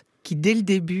Fernandez, qui dès le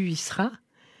début y sera,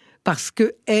 parce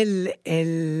qu'elle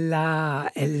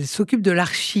s'occupe de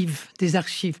des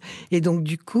archives. Et donc,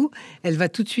 du coup, elle va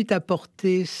tout de suite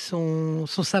apporter son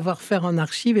savoir-faire en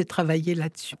archives et travailler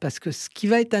là-dessus. Parce que ce qui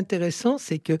va être intéressant,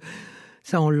 c'est que,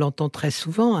 ça on l'entend très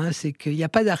souvent, c'est qu'il n'y a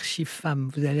pas d'archives femmes.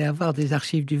 Vous allez avoir des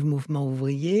archives du mouvement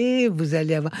ouvrier,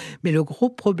 mais le gros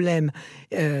problème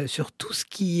sur tout ce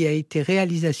qui a été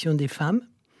réalisation des femmes,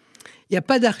 il n'y a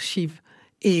pas d'archives.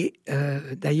 Et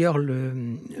d'ailleurs,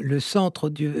 le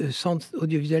centre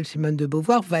audiovisuel Simone de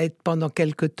Beauvoir va être pendant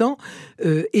quelque temps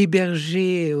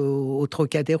hébergé au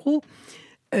Trocadéro,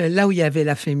 là où il y avait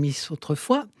la Fémis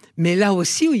autrefois, mais là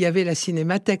aussi où il y avait la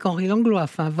Cinémathèque Henri Langlois.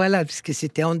 Enfin voilà, puisque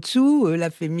c'était en dessous, la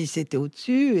Fémis était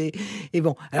au-dessus. Et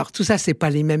bon, alors tout ça, c'est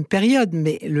pas les mêmes périodes,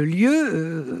 mais le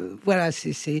lieu, voilà,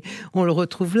 on le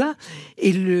retrouve là.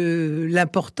 Et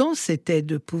l'important, c'était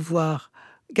de pouvoir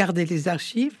garder les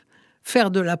archives,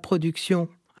 faire de la production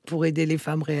pour aider les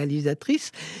femmes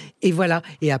réalisatrices. Et voilà.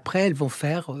 Et après, elles vont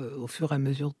faire, au fur et à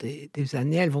mesure des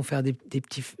années, elles vont faire des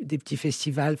petits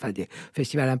festivals, enfin des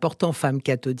festivals importants, Femmes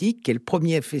cathodiques, qui est le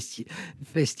premier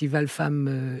festival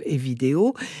femmes et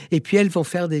vidéo. Et puis, elles vont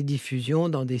faire des diffusions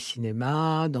dans des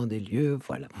cinémas, dans des lieux,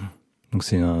 voilà. Donc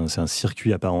c'est un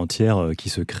circuit à part entière qui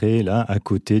se crée là, à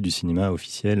côté du cinéma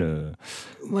officiel.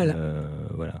 Voilà.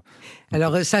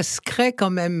 Alors ça se crée quand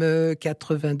même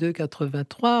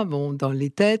 82-83. Bon, dans les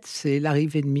têtes, c'est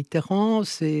l'arrivée de Mitterrand.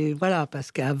 C'est voilà,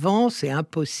 parce qu'avant, c'est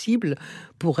impossible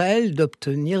pour elles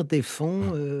d'obtenir des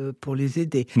fonds pour les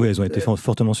aider. Oui, elles ont été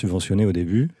fortement subventionnées au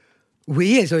début.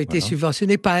 Oui, elles ont été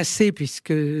subventionnées, pas assez,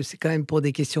 puisque c'est quand même pour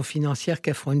des questions financières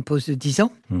qu'elles font une pause de 10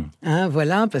 ans.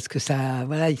 Voilà, parce que ça,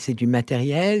 voilà, c'est du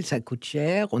matériel, ça coûte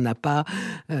cher. On n'a pas,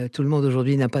 tout le monde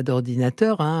aujourd'hui n'a pas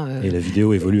d'ordinateur. Et la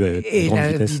vidéo évolue à grande vitesse. Et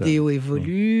la vidéo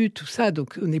évolue, tout ça.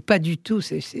 Donc, on n'est pas du tout,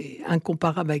 c'est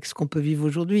incomparable avec ce qu'on peut vivre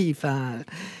aujourd'hui. Enfin.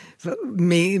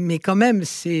 Mais quand même,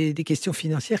 c'est des questions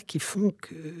financières qui font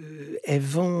qu'elles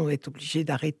vont être obligées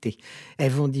d'arrêter.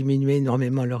 Elles vont diminuer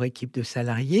énormément leur équipe de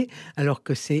salariés, alors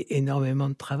que c'est énormément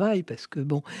de travail, parce que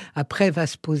bon, après va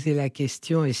se poser la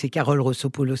question, et c'est Carole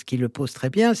Rossopoulos qui le pose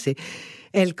très bien, c'est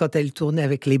elle, quand elle tournait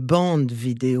avec les bandes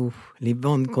vidéo, les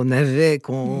bandes qu'on avait,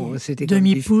 c'était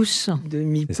demi-pouce,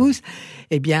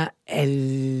 eh bien,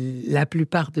 la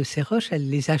plupart de ces rushs, elle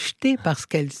les achetait parce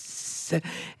qu'elles, je sais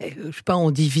pas,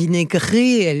 on dit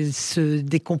vinaigrée, elles se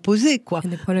décomposaient, quoi.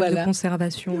 Il y a des problèmes de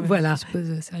conservation qui se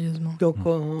posent sérieusement. Donc,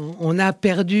 on a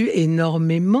perdu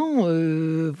énormément,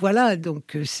 voilà.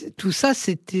 Donc, tout ça,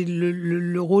 c'était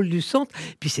le rôle du centre.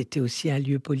 Puis, c'était aussi un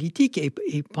lieu politique. Et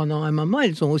pendant un moment,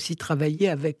 elles ont aussi travaillé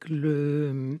avec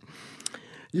le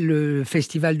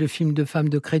festival de films de femmes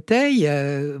de Créteil,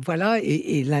 voilà,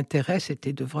 et l'intérêt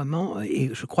c'était de vraiment, et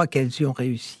je crois qu'elles y ont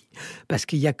réussi, parce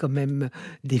qu'il y a quand même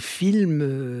des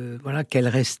films, voilà, qu'elles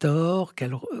restaurent,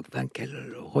 qu'elles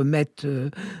remettent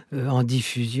en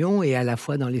diffusion, et à la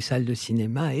fois dans les salles de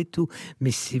cinéma et tout. Mais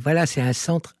c'est un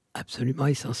centre absolument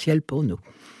essentiel pour nous.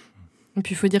 Et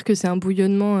puis il faut dire que c'est un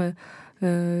bouillonnement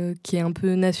qui est un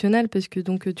peu national, parce que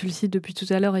donc tu le cites depuis tout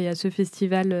à l'heure, il y a ce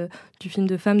festival du film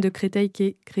de femmes de Créteil qui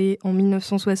est créé en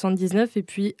 1979, et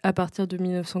puis à partir de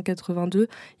 1982,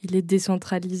 il est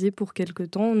décentralisé pour quelque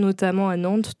temps, notamment à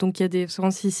Nantes, donc il y a des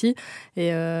séances ici,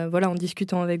 et voilà, en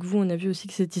discutant avec vous, on a vu aussi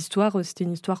que cette histoire, c'était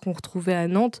une histoire qu'on retrouvait à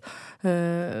Nantes,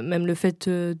 même le fait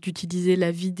d'utiliser la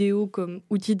vidéo comme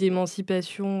outil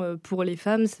d'émancipation pour les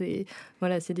femmes, c'est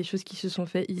des choses qui se sont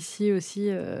faites ici aussi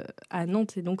à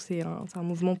Nantes, et donc c'est un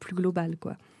mouvement plus global,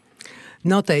 quoi.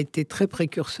 Nantes a été très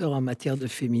précurseur en matière de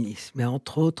féminisme. Mais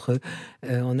entre autres,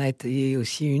 on a été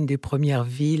aussi une des premières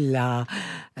villes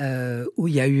où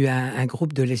il y a eu un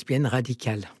groupe de lesbiennes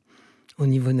radicales au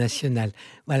niveau national.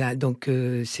 Voilà, donc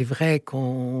c'est vrai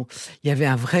qu'il y avait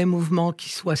un vrai mouvement qui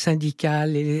soit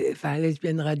syndical,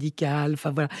 lesbiennes radicales,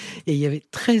 voilà. Et il y avait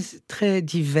très, très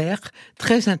divers,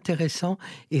 très intéressant,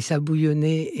 et ça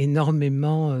bouillonnait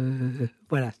énormément.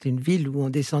 Voilà, c'est une ville où on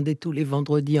descendait tous les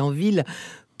vendredis en ville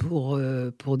pour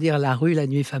dire la rue, la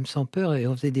nuit, femmes sans peur, et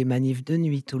on faisait des manifs de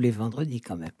nuit tous les vendredis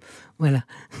quand même. Voilà.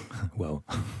 Waouh.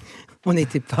 On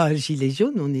n'était pas gilets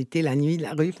jaunes, on était la nuit,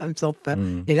 la rue, femmes sans peur.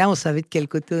 Et là, on savait de quel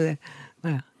côté.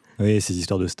 Voilà. Oui, ces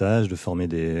histoires de stage, de former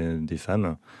des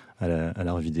femmes à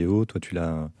l'art vidéo, toi, tu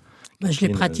l'as. Je l'ai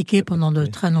pratiqué pendant de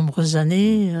très nombreuses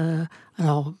années.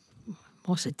 Alors,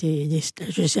 bon, c'était des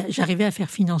stages. J'arrivais à faire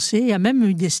financer. Il y a même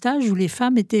eu des stages où les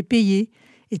femmes étaient payées,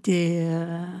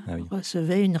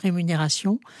 recevaient une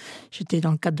rémunération. J'étais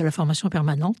dans le cadre de la formation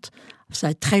permanente. Ça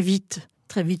a très vite,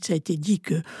 ça a été dit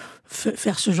que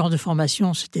faire ce genre de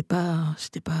formation, c'était pas,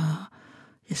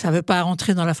 ça ne veut pas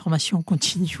rentrer dans la formation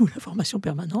continue ou la formation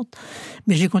permanente.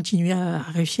 Mais j'ai continué à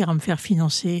réussir à me faire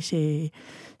financer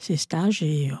ces stages,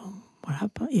 et voilà.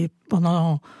 Et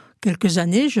pendant quelques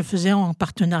années, je faisais en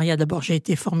partenariat. D'abord, j'ai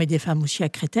été former des femmes aussi à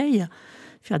Créteil,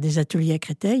 faire des ateliers à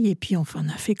Créteil, et puis on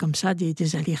a fait comme ça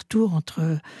des allers-retours entre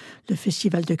le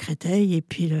festival de Créteil et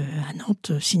puis à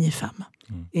Nantes Ciné-Femmes.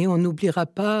 Et on n'oubliera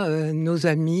pas nos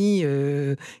amies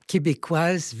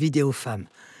québécoises vidéofemmes,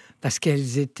 parce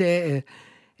qu'elles étaient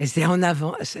en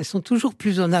avant. Elles sont toujours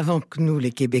plus en avant que nous,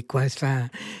 les Québécoises. Enfin,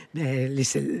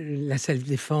 la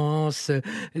self-défense,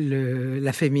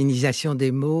 la féminisation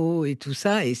des mots et tout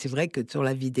ça. Et c'est vrai que sur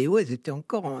la vidéo, elles étaient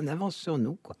encore en avance sur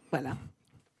nous, quoi. Voilà.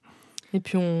 Et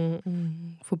puis,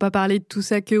 faut pas parler de tout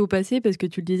ça que au passé, parce que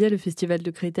tu le disais, le festival de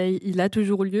Créteil, il a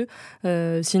toujours lieu.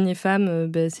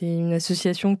 Ciné-Femmes, c'est une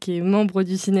association qui est membre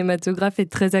du cinématographe et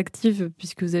très active,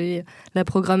 puisque vous avez la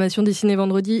programmation des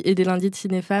ciné-vendredis et des lundis de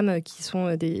Ciné-Femmes, qui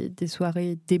sont des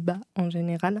soirées débats en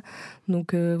général.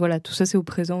 Donc voilà, tout ça c'est au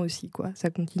présent aussi, quoi. Ça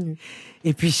continue.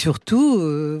 Et puis surtout,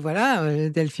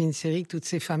 Delphine Seyrig, toutes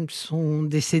ces femmes sont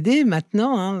décédées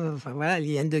maintenant. Hein. Enfin voilà,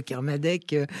 Liane de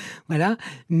Kermadec, voilà.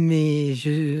 Mais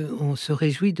on se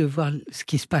réjouit de voir ce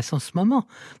qui se passe en ce moment.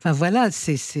 Enfin voilà,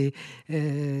 c'est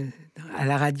à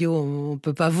la radio on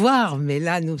peut pas voir, mais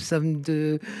là nous sommes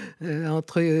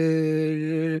entre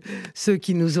ceux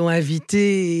qui nous ont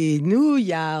invités et nous, il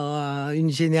y a une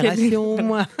génération,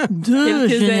 deux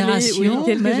générations,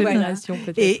 quelques générations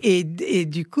peut-être. Et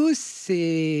du coup,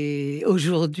 c'est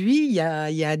aujourd'hui, il y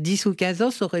a 10 ou 15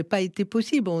 ans, ça aurait pas été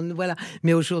possible. Voilà.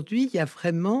 Mais aujourd'hui, il y a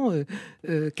vraiment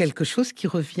quelque chose qui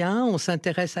revient. On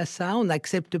s'intéresse à ça. On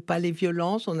n'accepte pas les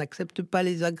violences, on n'accepte pas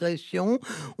les agressions.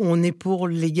 On est pour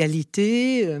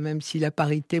l'égalité, même si la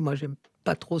parité, moi, j'aime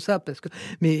pas trop ça,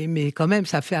 mais quand même,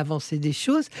 ça fait avancer des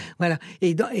choses. Voilà.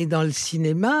 Et dans le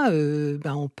cinéma,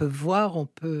 on peut voir,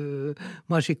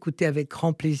 moi, j'écoutais avec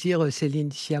grand plaisir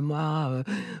Céline Sciamma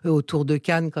autour de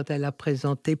Cannes quand elle a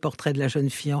présenté Portrait de la jeune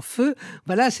fille en feu.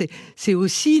 Voilà, c'est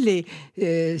aussi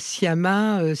les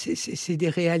Sciamma, c'est des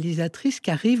réalisatrices qui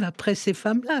arrivent après ces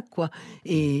femmes-là, quoi.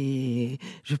 Et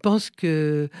je pense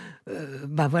que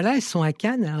elles sont à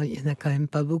Cannes. Alors, il y en a quand même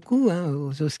pas beaucoup. Hein.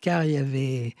 Aux Oscars, il y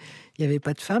avait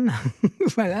pas de femmes.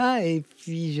 Voilà. Et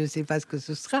puis, je sais pas ce que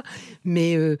ce sera.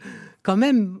 Mais quand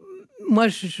même, moi,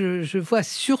 je vois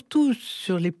surtout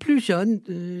sur les plus jeunes,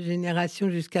 génération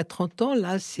jusqu'à 30 ans,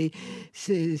 là,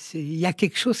 il y a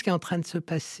quelque chose qui est en train de se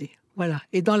passer. Voilà.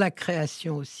 Et dans la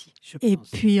création aussi, je pense. Et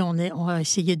puis, on va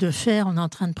essayer on est en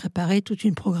train de préparer toute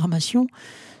une programmation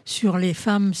sur les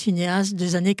femmes cinéastes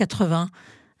des années 80.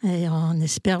 Et on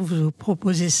espère vous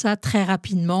proposer ça très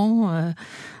rapidement,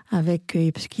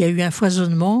 parce qu'il y a eu un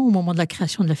foisonnement au moment de la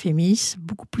création de la Fémis,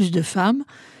 beaucoup plus de femmes,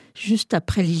 juste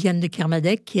après Liliane de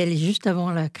Kermadec, qui elle est juste avant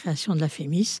la création de la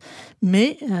Fémis.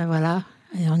 Mais voilà,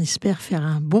 et on espère faire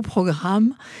un beau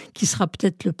programme qui sera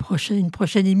peut-être une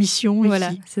prochaine émission.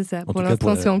 Voilà, ici. C'est ça. Pour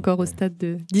l'instant, c'est encore au stade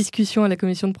de discussion à la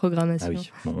commission de programmation. Ah oui,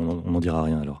 on n'en dira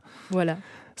rien alors. Voilà.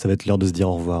 Ça va être l'heure de se dire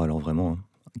au revoir alors vraiment.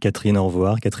 Catherine, au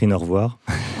revoir. Catherine, au revoir.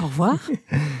 Au revoir.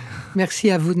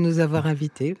 Merci à vous de nous avoir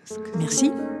invités.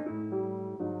 Merci.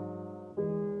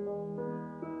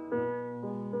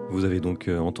 Vous avez donc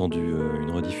entendu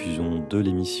une rediffusion de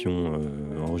l'émission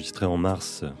enregistrée en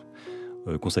mars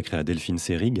consacrée à Delphine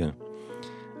Seyrig.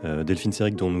 Delphine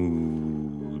Seyrig dont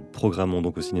nous programmons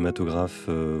donc au cinématographe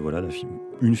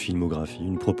une filmographie,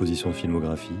 une proposition de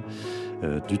filmographie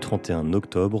du 31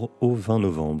 octobre au 20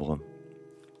 novembre.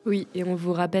 Oui, et on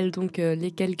vous rappelle donc les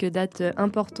quelques dates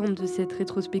importantes de cette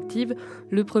rétrospective.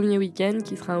 Le premier week-end,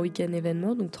 qui sera un week-end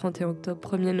événement, donc 31 octobre,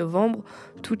 1er novembre.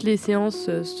 Toutes les séances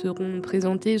seront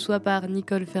présentées soit par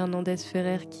Nicole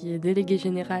Fernandez-Ferrer, qui est déléguée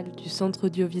générale du Centre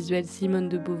audiovisuel Simone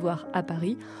de Beauvoir à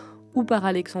Paris, ou par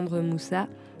Alexandre Moussa.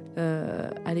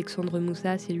 Alexandre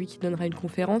Moussa, c'est lui qui donnera une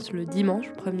conférence le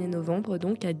dimanche 1er novembre,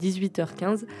 donc à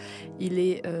 18h15. Il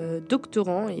est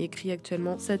doctorant et écrit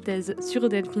actuellement sa thèse sur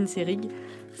Delphine Seyrig.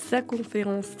 Sa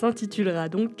conférence s'intitulera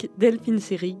donc Delphine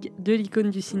Seyrig, de l'icône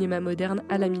du cinéma moderne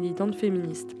à la militante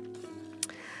féministe.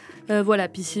 Voilà,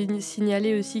 puis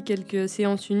signaler aussi quelques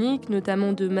séances uniques,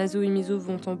 notamment de Mazo et Mizo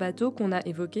vont en bateau qu'on a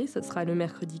évoqué. Ça sera le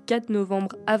mercredi 4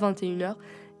 novembre à 21h.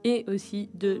 Et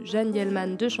aussi de Jeanne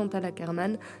Dielman de Chantal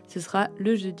Akerman. Ce sera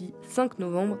le jeudi 5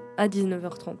 novembre à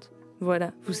 19h30.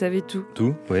 Voilà, vous savez tout.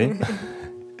 Tout, oui.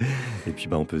 Et puis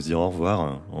on peut se dire au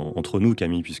revoir entre nous,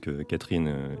 Camille, puisque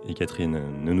Catherine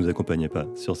ne nous accompagnaient pas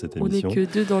sur cette émission. On n'est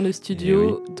que deux dans le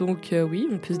studio, oui. Donc oui,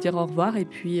 on peut se dire au revoir. Et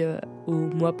puis au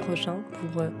mois prochain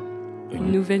pour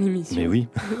une nouvelle émission. Mais oui.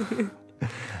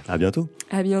 À bientôt.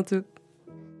 À bientôt.